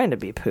 He's trying to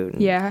be Putin.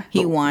 Yeah.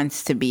 He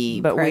wants to be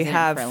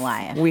president for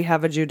life. We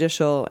have a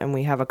judicial and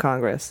we have a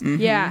Congress.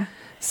 Mm-hmm. Yeah.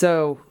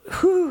 So,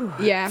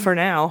 for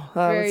now.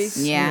 Very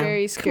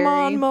scary. Come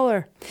on,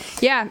 Mueller.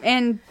 Yeah,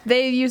 and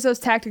they use those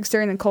tactics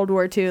during the Cold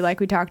War, too, like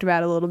we talked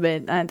about a little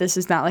bit. This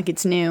is not like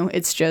it's new.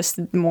 It's just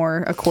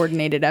more a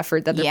coordinated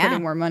effort that they're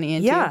putting more money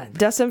into. Yeah,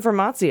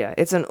 desinformatia.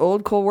 It's an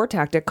old Cold War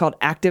tactic called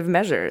active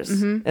measures,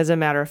 as a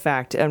matter of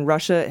fact. And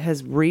Russia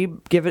has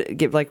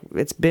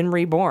it's been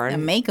reborn. A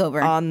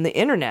makeover. On the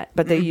internet.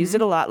 But they use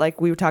it a lot,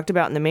 like we talked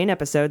about in the main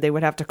episode. They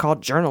would have to call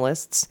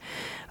journalists.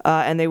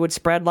 And they would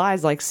spread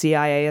lies like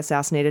CIA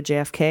assassinated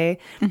JFK.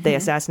 They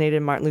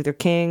assassinated Martin Luther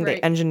King.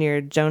 They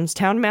engineered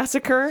Jonestown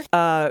Massacre,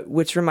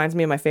 which reminds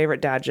me of my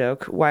favorite dad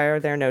joke. Why are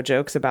there no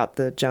jokes about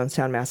the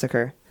Jonestown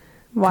Massacre?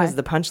 Why? Because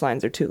the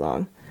punchlines are too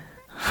long.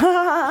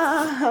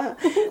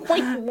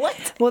 Wait,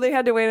 what? Well, they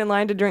had to wait in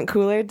line to drink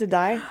Kool-Aid to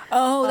die.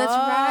 Oh, that's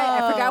right.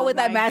 I forgot what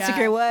that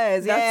massacre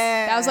was.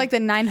 That was like the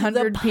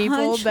 900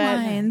 people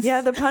that...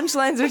 Yeah, the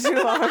punchlines are too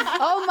long.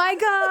 Oh my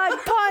God,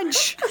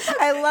 punch!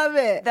 I love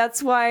it.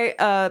 That's why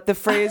the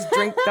phrase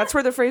 "drink." That's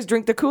where the phrase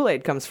 "drink the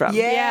Kool-Aid" comes from.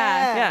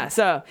 Yeah.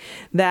 So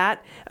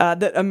that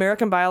the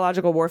American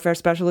biological warfare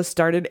specialist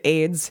started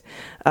AIDS.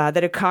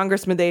 That a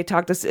congressman, they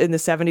talked us in the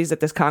 70s that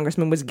this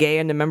congressman was gay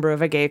and a member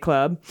of a gay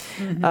club.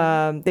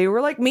 They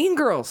were like Mean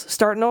Girls,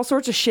 starting all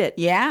sorts of shit.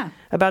 Yeah.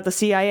 About the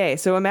CIA.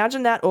 So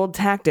imagine that old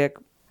tactic.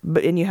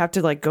 And you have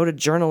to like go to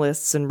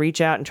journalists and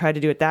reach out and try to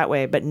do it that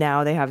way. But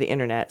now they have the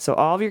internet. So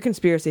all of your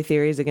conspiracy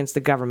theories against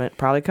the government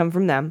probably come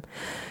from them.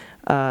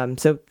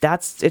 So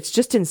it's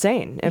just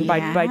insane. And by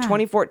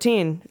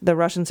 2014, the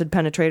Russians had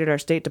penetrated our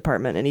State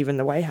Department and even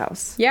the White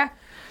House. Yeah.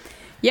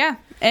 Yeah.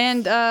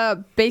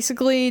 And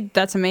basically,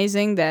 that's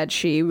amazing that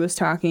she was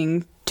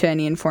talking to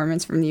any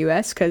informants from the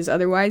U.S., because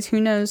otherwise, who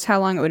knows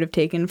how long it would have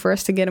taken for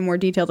us to get a more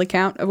detailed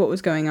account of what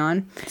was going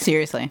on.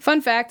 Seriously.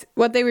 Fun fact,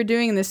 what they were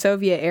doing in the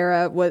Soviet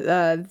era was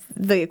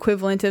the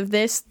equivalent of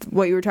this,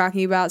 what you were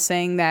talking about,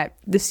 saying that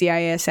the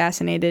CIA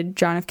assassinated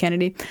John F.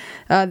 Kennedy.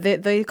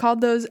 They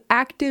called those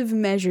active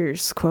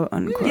measures, quote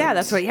unquote. Yeah,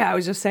 that's what, I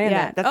was just saying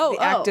that.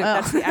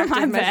 That's the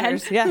active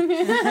measures.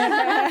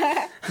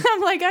 Yeah.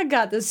 I'm like, I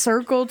got this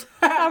circled.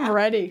 I'm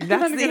ready.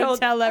 That's I'm going to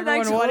tell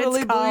everyone what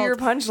it's called. Blew your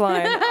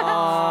punchline.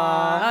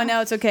 Oh,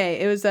 no, it's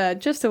okay. It was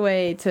just a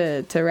way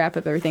to wrap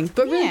up everything.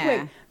 But really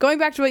quick, going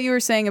back to what you were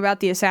saying about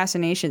the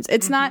assassinations,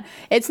 it's not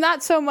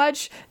so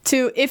much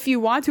to, if you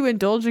want to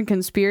indulge in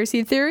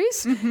conspiracy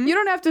theories, you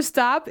don't have to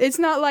stop. It's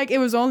not like it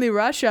was only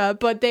Russia,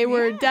 but they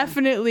were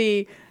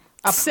definitely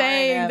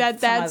saying that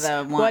that's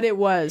what it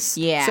was.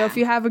 Yeah. So if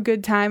you have a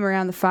good time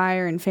around the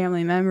fire and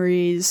family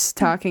memories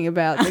talking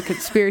about the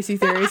conspiracy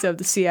theories of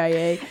the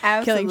CIA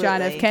killing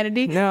John F.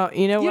 Kennedy, no,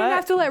 you know what? You don't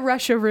have to let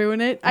Russia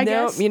ruin it, I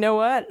guess. You know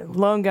what?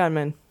 Lone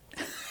gunman.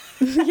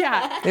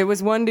 Yeah. It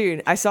was one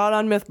dude. I saw it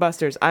on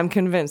Mythbusters. I'm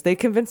convinced. They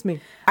convinced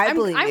me. I'm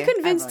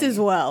convinced as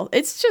well.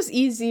 It's just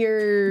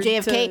easier.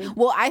 JFK.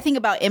 Well, I think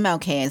about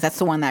MLK. That's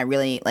the one that I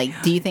really like.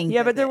 Do you think?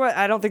 Yeah, but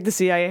I don't think the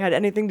CIA had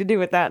anything to do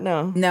with that.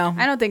 No.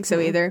 I don't think so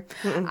either.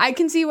 I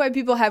can see why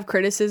people have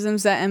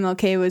criticisms that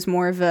MLK was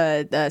more of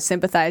a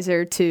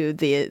sympathizer to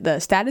the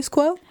status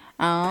quo.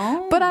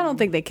 Oh. But I don't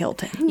think they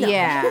killed him. No.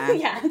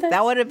 Yeah.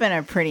 That would have been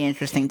a pretty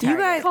interesting target.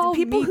 You guys,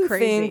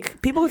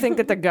 people who think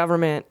that the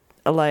government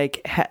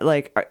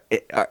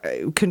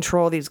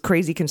control these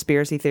crazy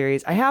conspiracy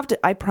theories.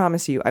 I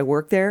promise you, I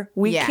work there.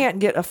 We can't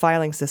get a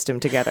filing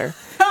system together.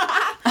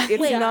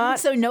 It's not.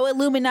 So no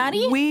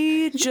Illuminati?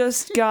 We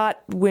just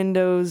got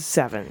Windows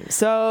 7.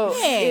 So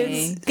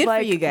it's good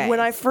for you guys.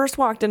 When I first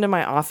walked into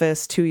my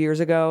office 2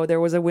 years ago, there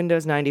was a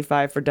Windows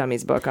 95 for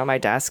Dummies book on my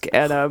desk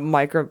and a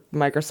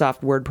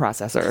Microsoft Word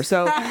processor.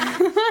 So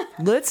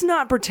let's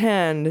not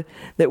pretend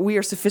that we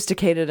are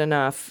sophisticated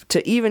enough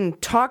to even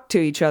talk to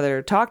each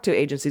other, talk to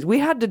agencies. We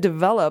had to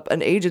develop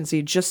an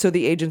agency just so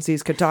the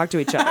agencies could talk to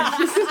each other.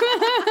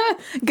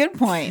 Good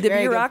point. The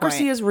Very good bureaucracy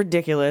point. is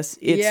ridiculous.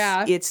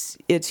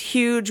 It's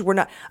huge.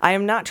 I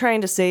am not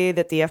trying to say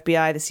that the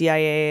FBI, the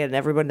CIA, and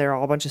everyone, they're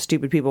all a bunch of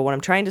stupid people. What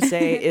I'm trying to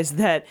say is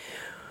that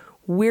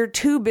we're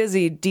too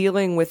busy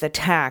dealing with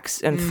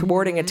attacks and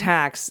thwarting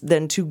attacks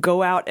than to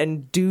go out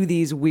and do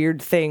these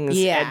weird things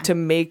and to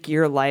make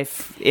your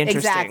life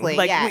interesting.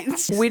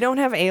 Exactly. We don't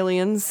have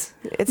aliens.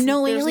 There's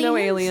no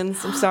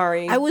aliens. I'm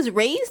sorry. I was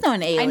raised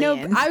on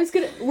aliens. I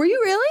know. Were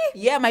you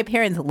really? Yeah, my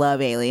parents love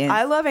aliens.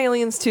 I love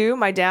aliens too.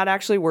 My dad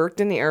actually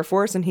worked in the Air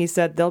Force, and he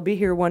said they'll be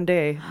here one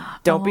day.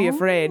 Don't be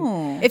afraid.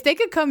 If they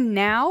could come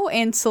now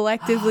and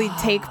selectively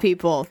take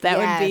people,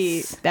 that'd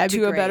be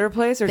to a better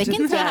place, or they to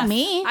can take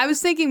me. I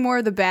was thinking more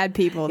of the bad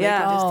people. They could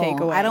just take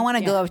away. I don't want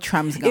to go if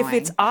Trump's going. If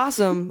it's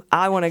awesome,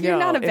 I want to go. You're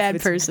not a If bad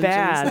it's person.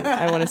 Bad,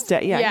 I want to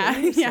stay. Yeah.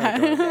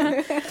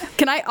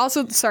 Can I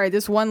also? Sorry,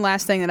 this one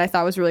last thing that I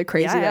thought was really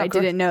crazy that I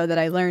didn't know that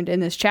I learned in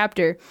this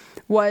chapter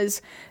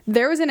was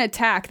there was an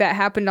attack that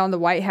happened on the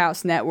White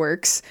House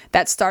networks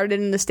that started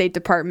in the State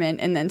Department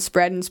and then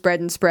spread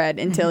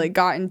until it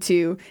got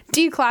into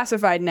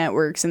declassified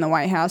networks in the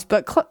White House.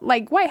 But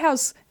White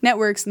House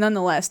networks,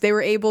 nonetheless, they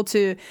were able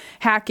to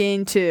hack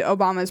into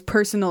Obama's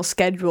personal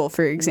schedule,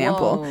 for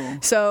example. Whoa.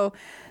 So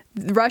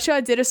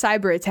Russia did a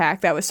cyber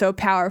attack that was so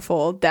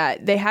powerful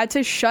that they had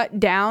to shut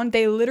down.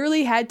 They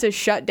literally had to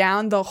shut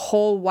down the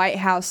whole White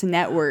House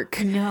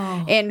network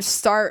and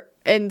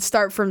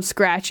start from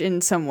scratch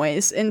in some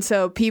ways. And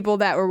so people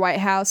that were White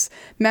House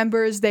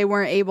members, they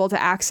weren't able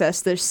to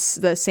access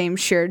the same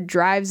shared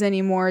drives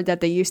anymore that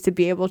they used to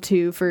be able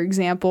to. For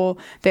example,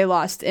 they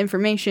lost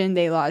information,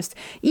 they lost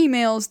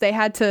emails, they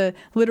had to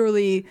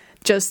literally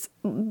just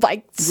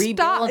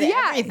stop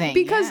everything.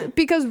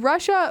 because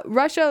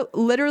Russia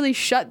literally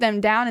shut them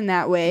down in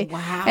that way.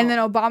 Wow. And then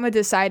Obama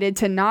decided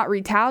to not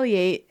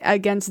retaliate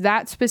against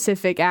that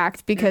specific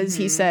act because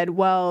he said,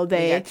 well,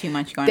 they got too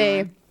much going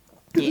on.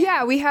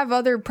 Yeah, we have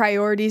other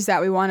priorities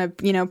that we want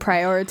to,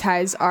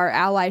 prioritize our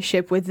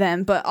allyship with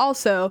them. But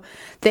also,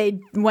 they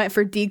went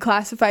for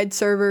declassified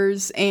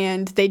servers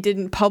and they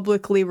didn't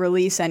publicly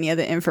release any of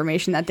the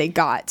information that they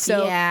got.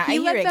 So he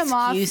let them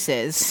off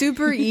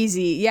super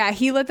easy. Yeah,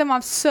 he let them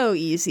off so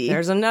easy.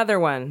 There's another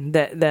one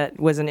that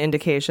was an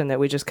indication that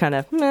we just kind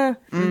of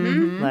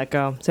let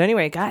go. So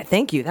anyway, God,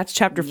 thank you. That's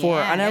chapter 4,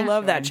 and I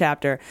love that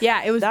chapter.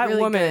 Yeah, it was that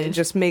really woman good.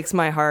 just makes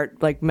my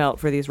heart melt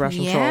for these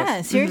Russian trolls.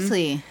 Yeah,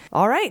 seriously.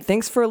 All right,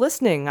 thanks for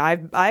listening.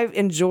 I've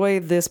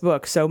enjoyed this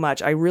book so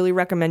much. I really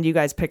recommend you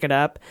guys pick it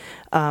up.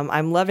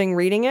 I'm loving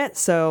reading it.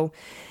 So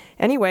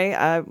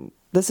anyway,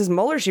 this is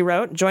Mueller, She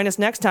Wrote. Join us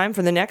next time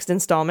for the next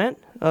installment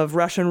of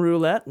Russian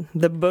Roulette,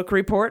 the book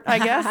report, I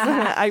guess.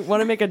 I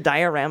want to make a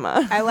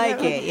diorama. I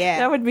like it, yeah.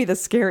 That would be the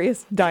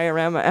scariest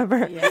diorama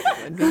ever. Yeah,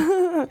 it would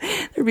be.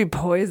 There'd be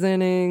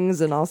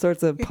poisonings and all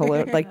sorts of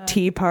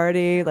tea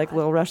party,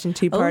 little Russian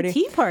tea party. Oh,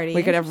 tea party.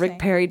 We could have Rick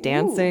Perry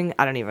dancing. Ooh.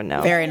 I don't even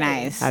know. Very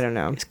nice. I don't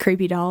know. It's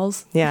creepy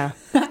dolls. Yeah,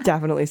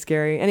 definitely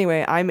scary.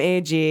 Anyway, I'm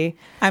AG.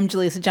 I'm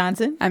Jaleesa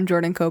Johnson. I'm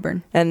Jordan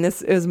Coburn. And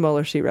this is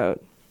Mueller, She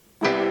Wrote.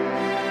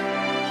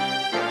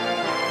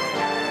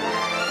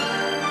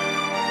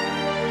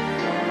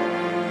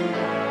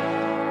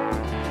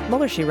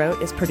 Mueller, She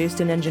Wrote is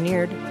produced and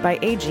engineered by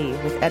AG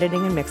with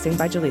editing and mixing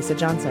by Jaleesa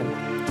Johnson.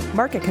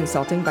 Market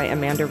consulting by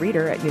Amanda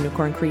Reeder at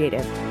Unicorn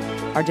Creative.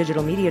 Our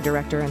digital media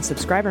director and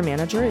subscriber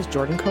manager is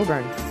Jordan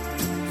Coburn.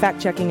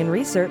 Fact-checking and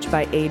research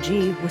by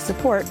AG with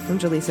support from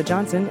Jaleesa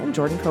Johnson and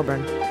Jordan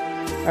Coburn.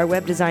 Our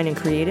web design and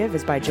creative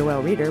is by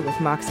Joelle Reeder with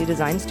Moxie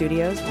Design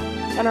Studios.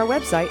 And our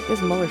website is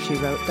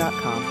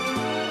MuellerSheWrote.com.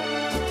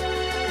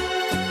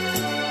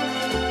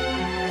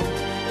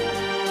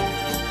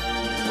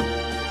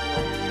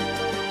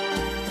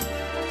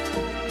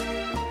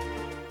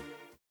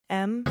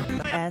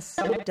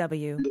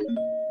 MSW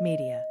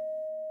Media.